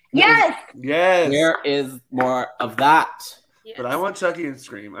 Mm-hmm. Yes. There is more of that. Yes. But I want Chucky and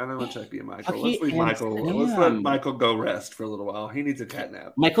Scream. I don't want Chucky and Michael. Let's leave Michael. Let's let Michael go rest for a little while. He needs a cat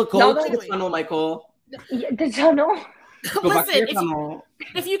nap. Michael, go to the tunnel, Michael. The tunnel. Listen,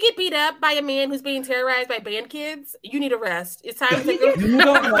 if you get beat up by a man who's being terrorized by band kids, you need a rest. It's time to go. You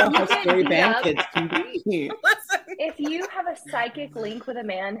don't know how scary band kids can be. If you have a psychic link with a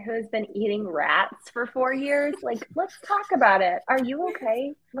man who has been eating rats for 4 years, like, let's talk about it. Are you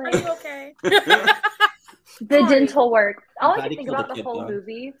okay? Are you okay? The dental work. All I can think about the whole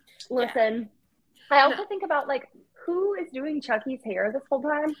movie. Listen, I also think about like who is doing Chucky's hair this whole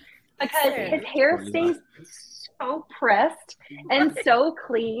time because his hair stays so pressed and so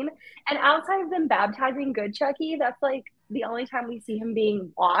clean. And outside of them baptizing good Chucky, that's like the only time we see him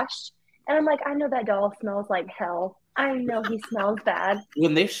being washed. And I'm like, I know that doll smells like hell. I know he smells bad.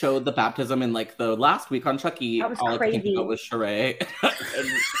 When they showed the baptism in like the last week on Chucky, all I could think about was Sheree.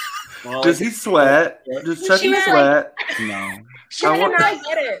 Does he sweat? Does Chucky sweat? No. I cannot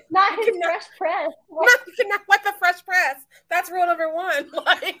get it. Not his fresh press. No, you cannot wet the fresh press. That's rule number one.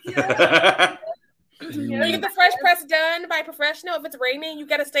 Like, you get the fresh press done by a professional. If it's raining, you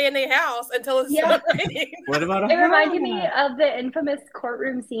got to stay in their house until it's not raining. What about it? Reminded me of the infamous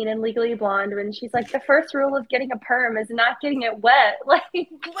courtroom scene in Legally Blonde when she's like, the first rule of getting a perm is not getting it wet. Like,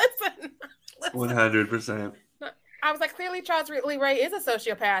 listen. 100%. I was like, clearly Charles Lee Ray is a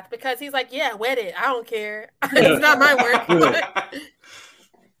sociopath because he's like, yeah, wet it. I don't care. It's not my work.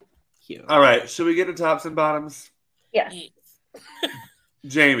 All right. Should we get to tops and bottoms? Yes.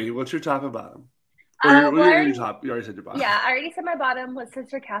 Jamie, what's your top and bottom? You already said your bottom. Yeah, I already said my bottom was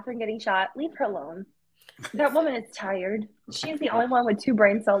Sister Catherine getting shot. Leave her alone. That woman is tired. She's the only one with 2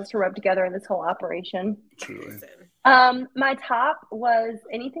 brain cells to rub together in this whole operation. Truly. My top was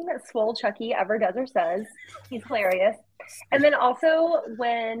anything that Swole Chucky ever does or says. He's hilarious. And then also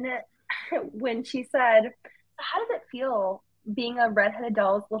when she said, "How does it feel being a redheaded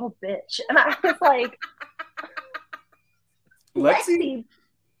doll's little bitch?" And I was like, Lexi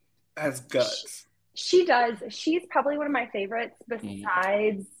has guts. She does. She's probably one of my favorites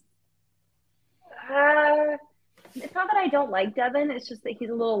besides it's not that I don't like Devin, it's just that he's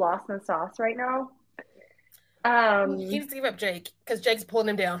a little lost in the sauce right now. He needs to give up Jake because Jake's pulling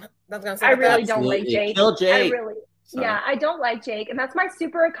him down. That's gonna say I really don't like Jake. Kill Jake. I don't like Jake, and that's my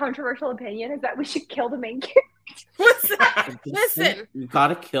super controversial opinion: is that we should kill the main character. Listen, you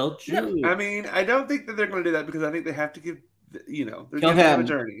gotta kill Jude. I mean, I don't think that they're going to do that because I think they have to give, they're Kill going to have a him.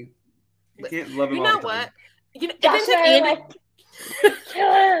 journey. You can't love him you all know the what? time. You know, Josh and I are like,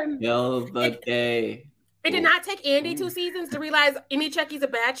 kill him. Kill the gay. It did not take Andy 2 seasons to realize any Chucky's a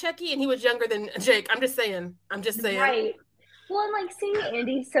bad Chucky, and he was younger than Jake. I'm just saying. Right. Well, and like seeing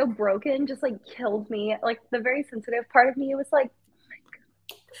Andy so broken just like killed me. Like the very sensitive part of me was like,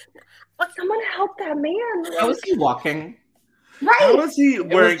 oh my God, someone help that man. Like, How is he walking? Right. How is he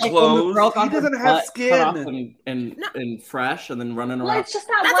wearing like clothes? He doesn't have skin. And fresh and then running Well, around. it's just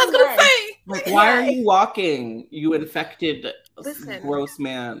not That's what I was one gonna leg. say. Like, why are you walking, you infected Listen. gross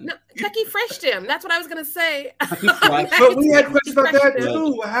man? No, Chucky freshed him. That's what I was gonna say. But we had questions about that Freshed him.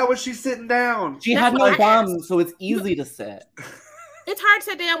 too. How was she sitting down? She That's had what no I bum, so it's easy to sit. It's hard to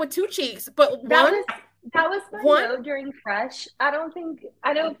sit down with 2 cheeks, but That was my note during Fresh. I know,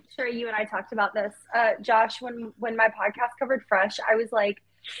 sure, you and I talked about this. Josh, when my podcast covered Fresh, I was like,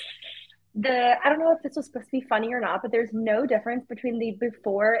 I don't know if this was supposed to be funny or not, but there's no difference between the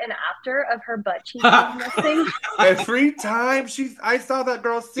before and after of her butt cheeks missing. Every time I saw that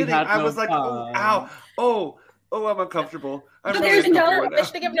girl sitting, I was like, oh, ow, oh, I'm uncomfortable. They should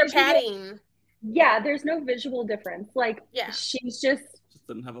have given her padding. Yeah, there's no visual difference. Like, yeah, she's just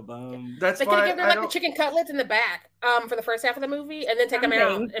didn't have a bum. That's they could have given her like the chicken cutlets in the back for the first half of the movie, and then take them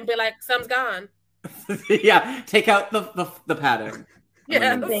out and be like, "Some's gone." Yeah, take out the padding.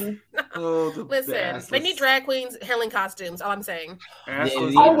 Yeah. Listen, they need drag queens handling costumes. All I'm saying.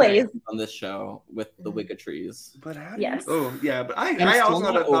 Always on this show with the wiggatries. But how yes. Oh yeah, but I also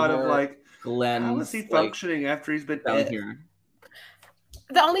had a thought of like, Glenn. How is he functioning after he's been down here?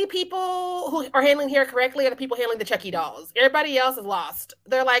 The only people who are handling hair correctly are the people handling the Chucky dolls. Everybody else is lost.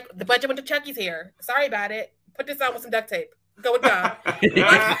 They're like, the budget went to Chucky's hair. Sorry about it. Put this on with some duct tape. Go with God.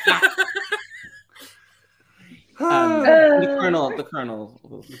 The Colonel.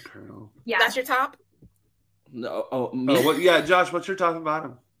 Yeah, that's your top. No, yeah, Josh, what's your top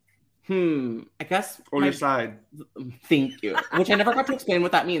about him? I guess or your side. Thank you. Which I never got to explain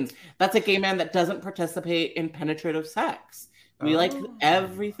what that means. That's a gay man that doesn't participate in penetrative sex. We like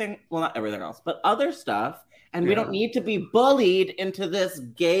everything, well, not everything else, but other stuff. And we don't need to be bullied into this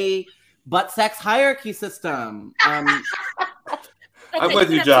gay butt sex hierarchy system. I'm with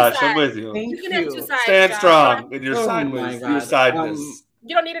you, Josh. I'm with you. Thank you. Can have 2 sides, Stand Josh. strong in your sideways. Your sideness.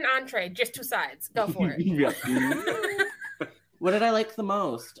 You don't need an entree, just 2 sides. Go for it. What did I like the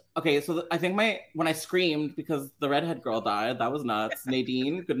most? Okay, so I think when I screamed because the redhead girl died, that was nuts.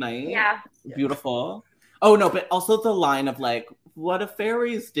 Nadine, good night. Yeah. Beautiful. Oh no, but also the line of like, what do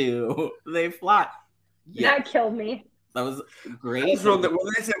fairies do? They fly. Yeah. That killed me. That was great. When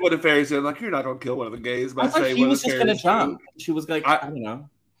they said what do fairies do, I'm like, you're not gonna kill one of the gays by saying she what was the just fairies gonna jump. do. She was like, I don't know,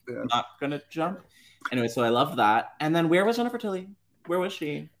 not gonna jump. Anyway, so I loved that. And then where was Jennifer Tilly? Where was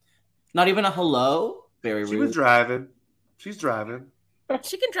she? Not even a hello. Very rude. She was driving. She's driving.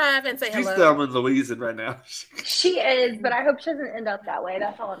 She can drive and say hello. She's Thelma and Louise right now. She is, but I hope she doesn't end up that way.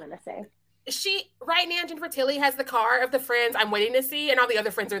 That's all I'm gonna say. Right now, Jennifer Tilly has the car of the friends I'm waiting to see, and all the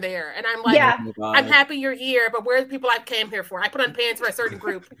other friends are there. And I'm like, I'm happy you're here, but where's the people I came here for? I put on pants for a certain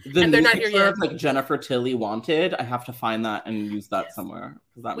group, and they're not here yet. Like Jennifer Tilly wanted, I have to find that and use that somewhere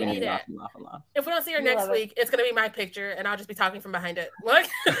because that made me laugh and laugh and laugh. If we don't see her next week, it's gonna be my picture, and I'll just be talking from behind it. Look.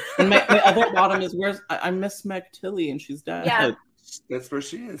 And my other bottom is I miss Meg Tilly, and she's dead. Yeah, that's where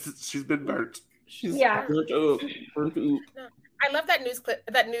she is. She's been burnt. She's burnt up. I love that news clip,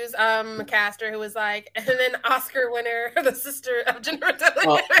 that news caster who was like, and then Oscar winner, the sister of Jennifer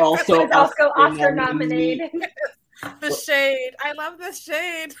Tilly. Also Oscar nominated. The shade. I love the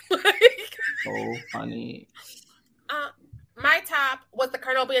shade. So funny. my top was the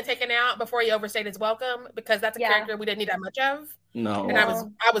Colonel being taken out before he overstayed his welcome, because that's a character we didn't need that much of. No. And I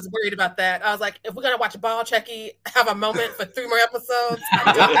was worried about that. I was like, if we're gonna watch Ball Chucky have a moment for 3 more episodes,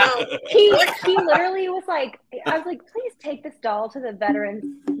 I don't know. He literally was like, I was like, please take this doll to the veterans,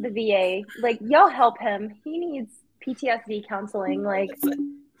 the VA. Like, y'all help him. He needs PTSD counseling. Like,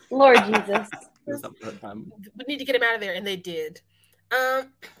 Lord Jesus. We need to get him out of there, and they did.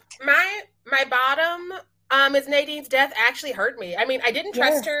 My bottom is Nadine's death actually hurt me. I mean, I didn't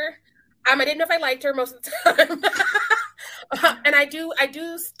trust her. I didn't know if I liked her most of the time. And I do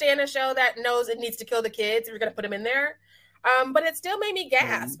stand a show that knows it needs to kill the kids if you're going to put them in there. But it still made me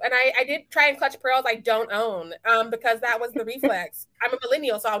gasp. And I did try and clutch pearls I don't own, because that was the reflex. I'm a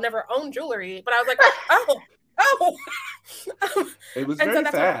millennial, so I'll never own jewelry. But I was like, oh. It was very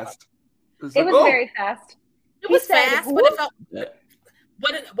fast. It was very fast. It was fast, but it felt...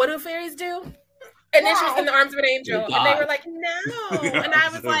 What do fairies do? And then she was in the arms of an angel. And they were like, no. And I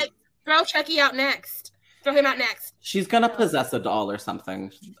was like, throw Chucky out next. Throw him out next. She's going to possess a doll or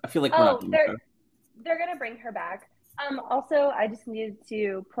something. I feel like they're going to bring her back. Also, I just needed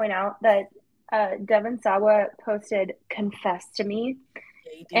to point out that Devon Sawa posted "Confess to Me,"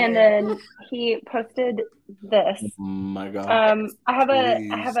 and then he posted this. Oh my god!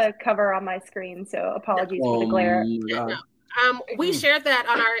 I have a cover on my screen, so apologies for the glare. We shared that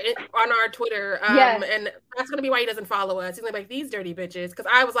on our Twitter, and that's gonna be why he doesn't follow us. He's like these dirty bitches, because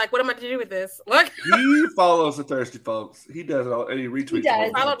I was like, what am I to do with this? Look, he follows the thirsty folks. He does it all, and he retweets. He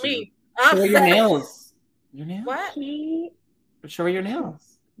does. Followed me. Show your nails. Your nails? What? Show your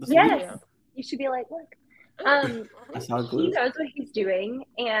nails. Yes. You should be like, look. I saw glue. He knows what he's doing,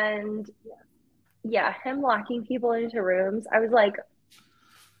 and him locking people into rooms. I was like,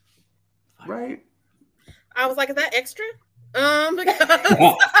 right. I was like, is that extra?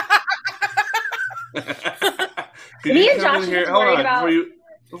 Me and Josh are worried about.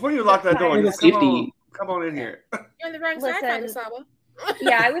 Before you lock that door, come on in here. You're on the wrong side, Sawa.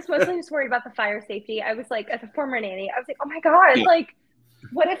 Yeah, I was mostly just worried about the fire safety. I was like, as a former nanny, I was like, oh my god, like,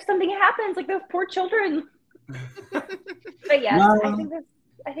 what if something happens? Like those poor children. But yes,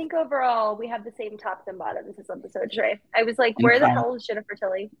 I think overall we have the same tops and bottoms this episode, Sheree. I was like, where the hell is Jennifer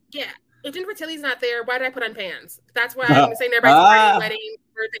Tilly? Yeah. If Jennifer Tilly's not there, why did I put on pants? That's why I'm saying everybody's wedding,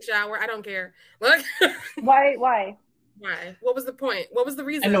 birthday shower. I don't care. Look. Why? Why? What was the point? What was the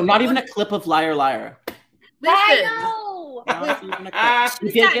reason? I know, not even a clip of Liar Liar. Listen. I know.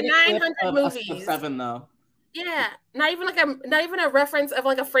 She's got 900 movies. 7 though. Yeah, not even a reference of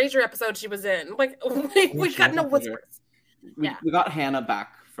like a Frasier episode she was in. Like we got no whispers. We got Hannah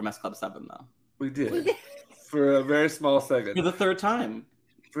back from S Club 7 though. We did for a very small second. For the third time.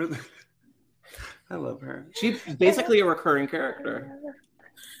 I love her. She's basically a recurring character.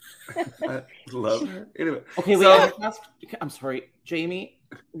 I love her. Anyway, okay, I'm sorry, Jamie.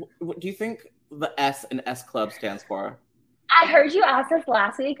 What do you think the S in S Club stands for? I heard you ask this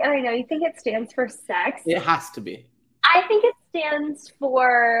last week, and I know you think it stands for sex. It has to be. I think it stands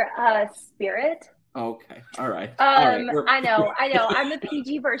for spirit. Okay, all right. I know. I'm the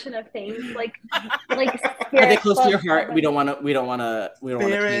PG version of things, like spirit. Are they close to your heart? We don't want to.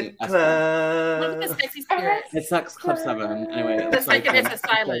 Spirit Club. Look at the sexy spirit. It's Sex Club 7. Anyway, the second is a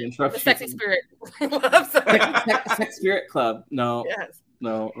silent. The sexy spirit. Sex Spirit Club. No. Yes.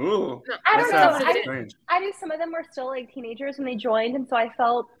 No. Ooh. I don't know. I knew some of them were still like teenagers when they joined, and so I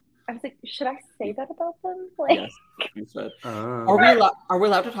was like, should I say that about them? Like, yes, you said. Are we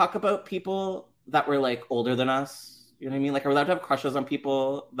allowed to talk about people that were like older than us? You know what I mean? Like, are we allowed to have crushes on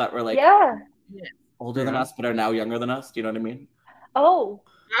people that were like older than us but are now younger than us? Do you know what I mean? Oh,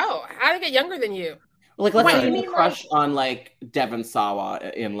 how do they get younger than you? Like, let's say you crush on like Devon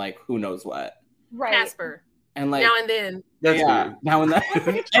Sawa in like who knows what. Right. Casper. And like now and then. Now and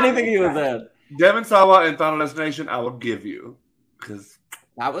then. Anything he was in. Devon Sawa and Final Destination, I will give you, because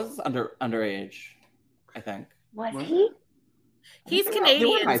that was underage, I think. Was he? He's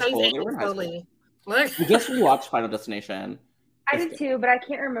Canadian, so he's aging slowly. Look, we just rewatched Final Destination. I did too, but I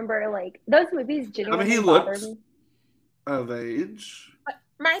can't remember like those movies. Genuinely, he looks of age. But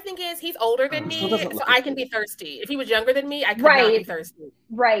my thing is, he's older than me, so I can be thirsty. If he was younger than me, I could not be thirsty.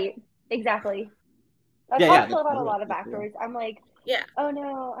 Right. Exactly. That's how I feel about a lot of actors. I'm like, oh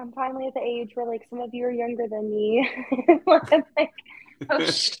no, I'm finally at the age where like some of you are younger than me. I'm like, oh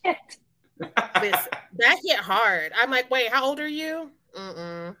shit. Listen, that hit hard. I'm like, wait, how old are you?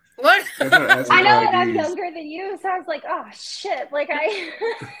 Look, I know that I'm younger than you, so I was like, oh shit. Like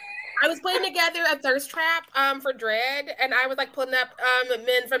I was putting together a thirst trap for Dread, and I was like pulling up the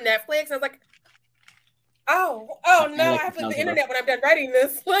men from Netflix. And I was like, oh no, I have to the internet when I'm done writing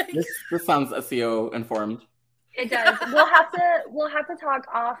this. Like, this sounds SEO informed. It does. We'll have to talk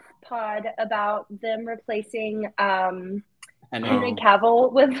off pod about them replacing Henry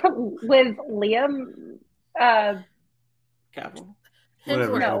Cavill with Liam Cavill.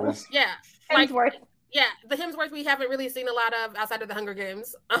 Hemsworth. Yeah. Hemsworth. Yeah, the Hemsworth we haven't really seen a lot of outside of the Hunger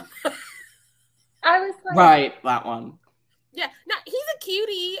Games. I was like, right, that one. Yeah, no, he's a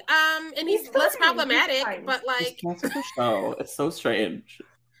cutie, and he's less problematic, but like, the show. It's so strange.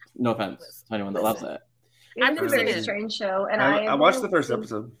 No offense to anyone that loves it. I've never seen a strange show, and I watched the first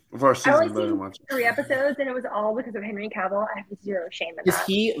episode, first I season, but I didn't watch it. 3 episodes, and it was all because of Henry Cavill. I have zero shame in that. Is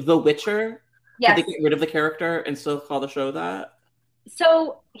he The Witcher? Yes. Did they get rid of the character and still call the show that?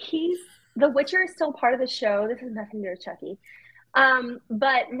 So The Witcher is still part of the show. This has nothing to do with Chucky.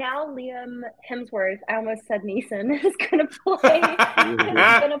 But now Liam Hemsworth, I almost said Neeson, is going to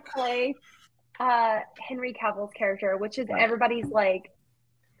play Henry Cavill's character, which is everybody's like,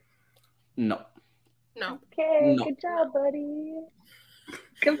 no. Okay, no. Good job, buddy.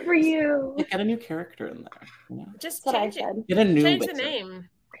 Good for you. Get a new character in there. Yeah. Just change it. Get a new change the name.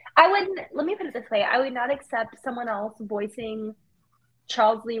 Let me put it this way. I would not accept someone else voicing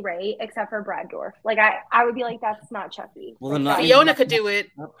Charles Lee Ray except for Brad Dourif. Like I would be like, that's not Chucky. Well, like, Fiona could do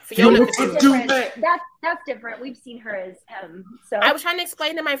it. Fiona could do it. That's different. We've seen her as him. So I was trying to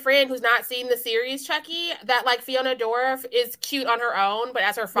explain to my friend who's not seen the series Chucky that like Fiona Dourif is cute on her own, but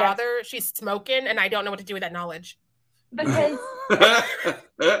as her father, she's smoking, and I don't know what to do with that knowledge. Because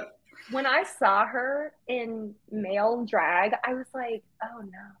when I saw her in male drag, I was like, oh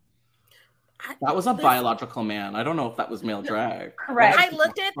no. That was a biological man. I don't know if that was male drag. Correct. I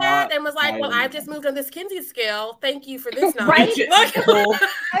looked at that and was like, well, I've just moved on this Kinsey scale. Thank you for this knowledge. Right? I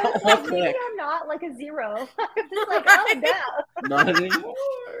was like, maybe I'm not like a 0. I was like, oh no. Not anymore.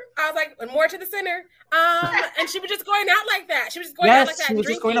 I was like, more to the center. And she was just going out like that. She was just going out like that. She was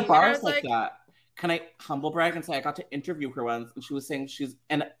just going to bars like that. Can I humble brag and say I got to interview her once, and she was saying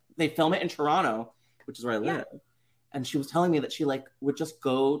and they film it in Toronto, which is where I live. Yeah. And she was telling me that she like would just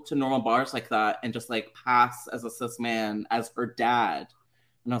go to normal bars like that and just like pass as a cis man as her dad.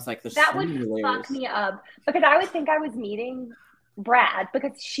 And I was like, that would fuck me up because I would think I was meeting Brad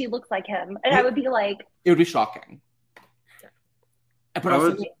because she looks like him, and I would be like, it would be shocking. But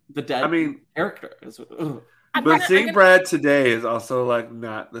also the dead character is. But seeing Brad today is also like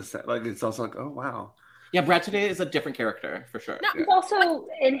not the same. Like it's also like, oh wow. Yeah, Brad today is a different character for sure. No, he's also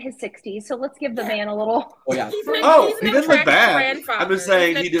in his 60s, so let's give the man a little. Oh yeah. He doesn't look bad. I'm just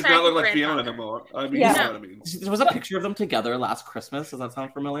saying he does not look like Fiona anymore. I mean, you know what I mean. There was a picture of them together last Christmas. Does that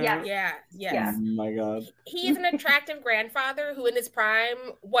sound familiar? Yeah. Oh my god. He is an attractive grandfather who, in his prime,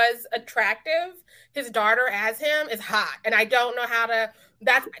 was attractive. His daughter, as him, is hot, and I don't know how to.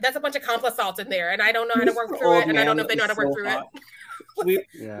 That's a bunch of complex salts in there, and I don't know how to work through it, and I don't know if they know how to work through it. We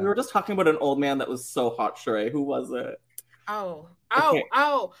were just talking about an old man that was so hot, Sheree. Who was it? Chris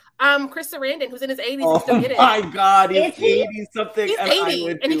Sarandon, who's in his 80s, can still get it. Oh my god, he's 80 something. He's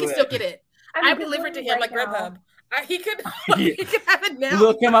 80, and he can still get it. I delivered to him like Grubhub. He could have it now.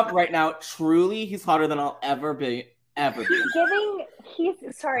 Look him up right now. Truly, he's hotter than I'll ever be.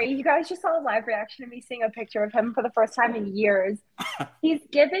 Sorry, you guys just saw a live reaction of me seeing a picture of him for the first time in years. He's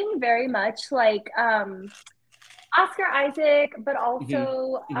giving very much like Oscar Isaac, but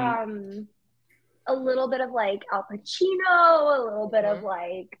also a little bit of like Al Pacino, a little bit of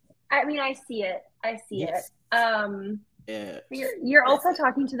like, I mean, I see it. You're also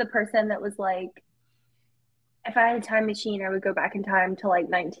talking to the person that was like, if I had a time machine, I would go back in time to like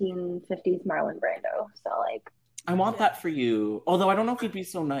 1950s Marlon Brando. So like, I want that for you. Although I don't know if he'd be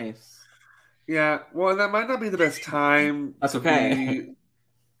so nice. Yeah, well, that might not be the best time. That's okay.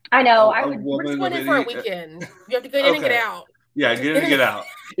 I know. We're just going in for a weekend. You have to get in and get out. Yeah, get in and get out.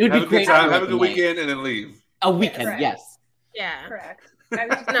 It would have be a great good time. Have a good weekend and then leave. A weekend, yes. Yeah. Correct. I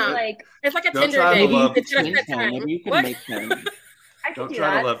was just like, it's like a Tinder date. Maybe you can make him. Don't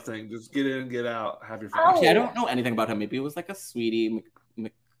try to love thing. Just get in and get out. Have your fun. Actually, I don't know anything about him. Maybe it was like a sweetie,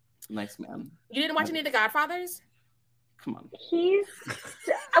 nice man. You didn't watch any of The Godfathers? Come on.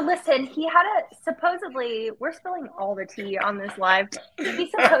 Listen, he had supposedly, we're spilling all the tea on this live. He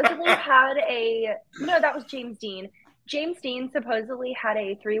supposedly had that was James Dean. James Dean supposedly had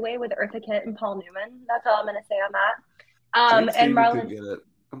a 3-way with Eartha Kitt and Paul Newman. That's all I'm going to say on that. And Marlon.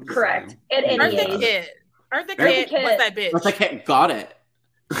 Correct. At any age. Eartha Kitt was that bitch. Eartha Kitt got it.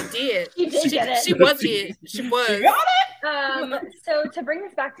 She did get it. She was it. She was. She got it. So to bring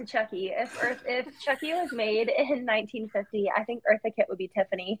this back to Chucky, if Chucky was made in 1950, I think Eartha Kitt would be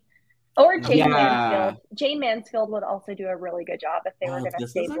Tiffany, or Jane Mansfield. Jane Mansfield would also do a really good job if they were going to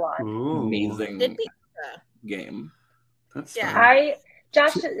stay blonde. Amazing game. That's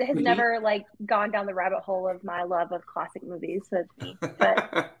Josh has never like gone down the rabbit hole of my love of classic movies with me.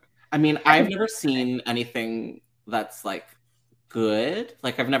 But I mean, I've never seen anything that's like good.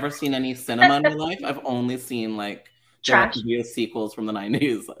 Like, I've never seen any cinema in my life. I've only seen like direct-to-video sequels from the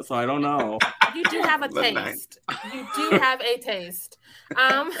 90s. So I don't know. You do have a taste. You do have a taste.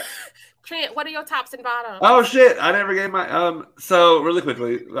 Trent, what are your tops and bottoms? Oh shit! I never gave my So really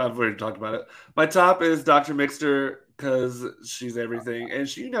quickly, I've already talked about it. My top is Dr. Mixter because she's everything, and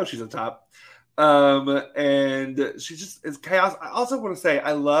she's a top. And she just is chaos. I also want to say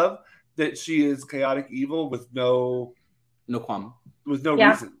I love that she is chaotic evil with no qualm, with no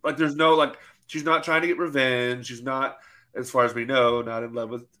reason. Like there's no like she's not trying to get revenge. She's not, as far as we know, not in love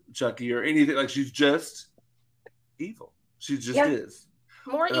with Chucky or anything. Like she's just evil. She just is.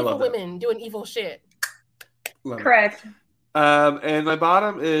 More evil women doing evil shit. Correct. And my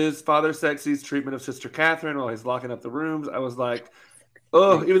bottom is Father Sexy's treatment of Sister Catherine while he's locking up the rooms. I was like,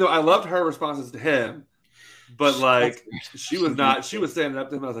 oh, even though I loved her responses to him, but like she was standing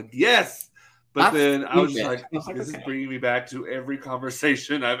up to him. I was like, yes. But then I was just like, this is bringing me back to every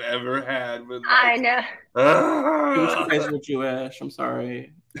conversation I've ever had with. Like, I know. You guys were Jewish. I'm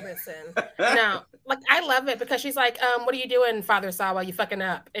sorry. Listen, no, like I love it because she's like, what are you doing, Father Sawa? You fucking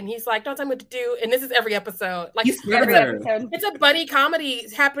up, and he's like, don't tell me what to do. And this is every episode. Like every episode. It's a buddy comedy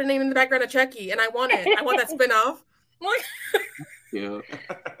happening in the background of Chucky, and I want it. I want that spinoff. Cute.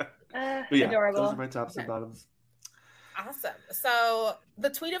 Adorable. Those are my tops and bottoms. Awesome. So the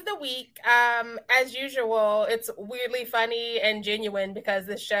tweet of the week, as usual, it's weirdly funny and genuine because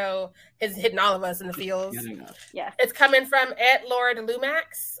this show has hidden all of us in the feels. Yeah. It's coming from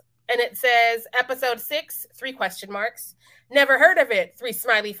 @LordLumax, and it says episode 6, 3 question marks. Never heard of it, 3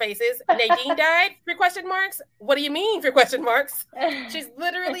 smiley faces. Nadine died, 3 question marks. What do you mean, 3 question marks? She's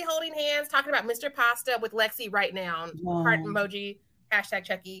literally holding hands, talking about Mr. Pasta with Lexi right now. Heart emoji,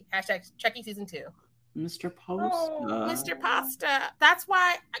 #Chucky, #Chucky season 2. Mr. Pasta. Mr. Pasta. That's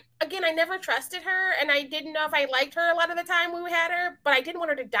why, again, I never trusted her, and I didn't know if I liked her a lot of the time we had her, but I didn't want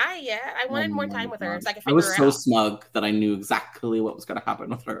her to die yet. I wanted more time with her so I could figure her out. I was so smug that I knew exactly what was going to happen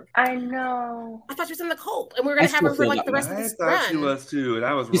with her. I know. I thought she was in the cult, and we were going to have her for like the rest of this run. I thought she was too, and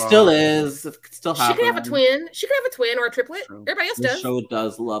I was wrong. She still is. It could still happen. She could have a twin. She could have a twin or a triplet. Everybody else does. The show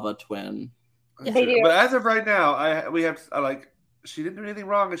does love a twin. Yeah, they do. But as of right now, she didn't do anything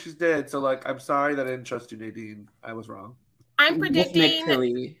wrong and she's dead. So, like, I'm sorry that I didn't trust you, Nadine. I was wrong. I'm predicting that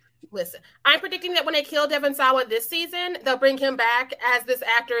when they kill Devon Sawa this season, they'll bring him back as this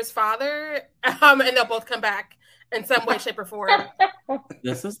actor's father, and they'll both come back in some way, shape, or form.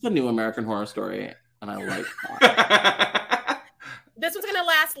 This is the new American Horror Story, and I like that. This one's gonna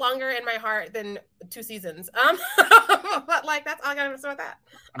last longer in my heart than 2 seasons. But like that's all I gotta say about that.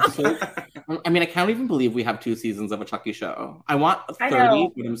 I mean, I can't even believe we have 2 seasons of a Chucky show. I want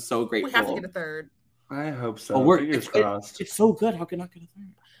 30, but I'm so grateful. We have to get a 3rd. I hope so. Fingers crossed. It's so good. How can I not get a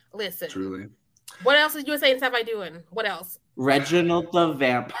 3rd? Listen. Truly. What else is USA and Stuff I doing? What else? Reginald the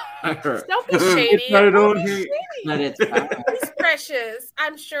Vampire. Don't be shady. I don't hate that it's He's precious.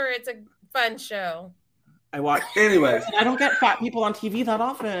 I'm sure it's a fun show. I watch. Anyways, I don't get fat people on TV that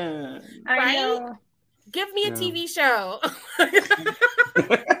often. I know. Give me a TV show. I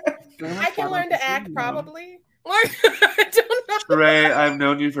can learn to act probably. I don't know. Sheree, I've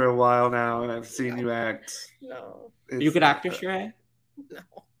known you for a while now, and I've seen you act. No. You could act, Sheree?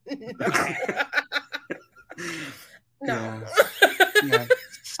 No. Yeah.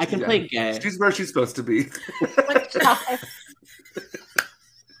 I can play gay. She's where she's supposed to be.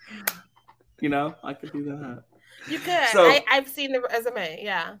 You know, I could do that. You could. So, I've seen the resume.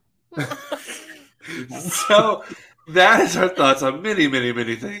 Yeah. So that is our thoughts on many, many,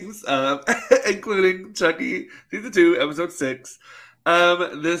 many things, including Chucky season 2, episode 6.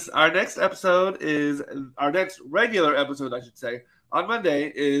 Our next regular episode, I should say, on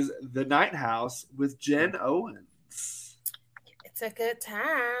Monday is The Night House with Jen Owens. It's a good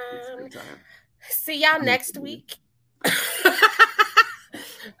time. See y'all next week.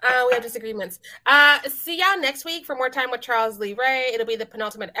 We have disagreements. See y'all next week for more time with Charles Lee Ray. It'll be the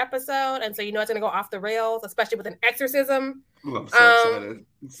penultimate episode, and so you know it's going to go off the rails, especially with an exorcism. Ooh, I'm so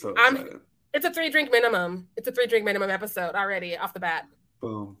excited. It's a 3-drink minimum. It's a 3-drink minimum episode already off the bat.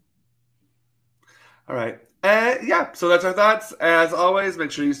 Boom. All right. So that's our thoughts. As always,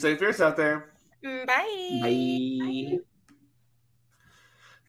 make sure you stay fierce out there. Bye. Bye.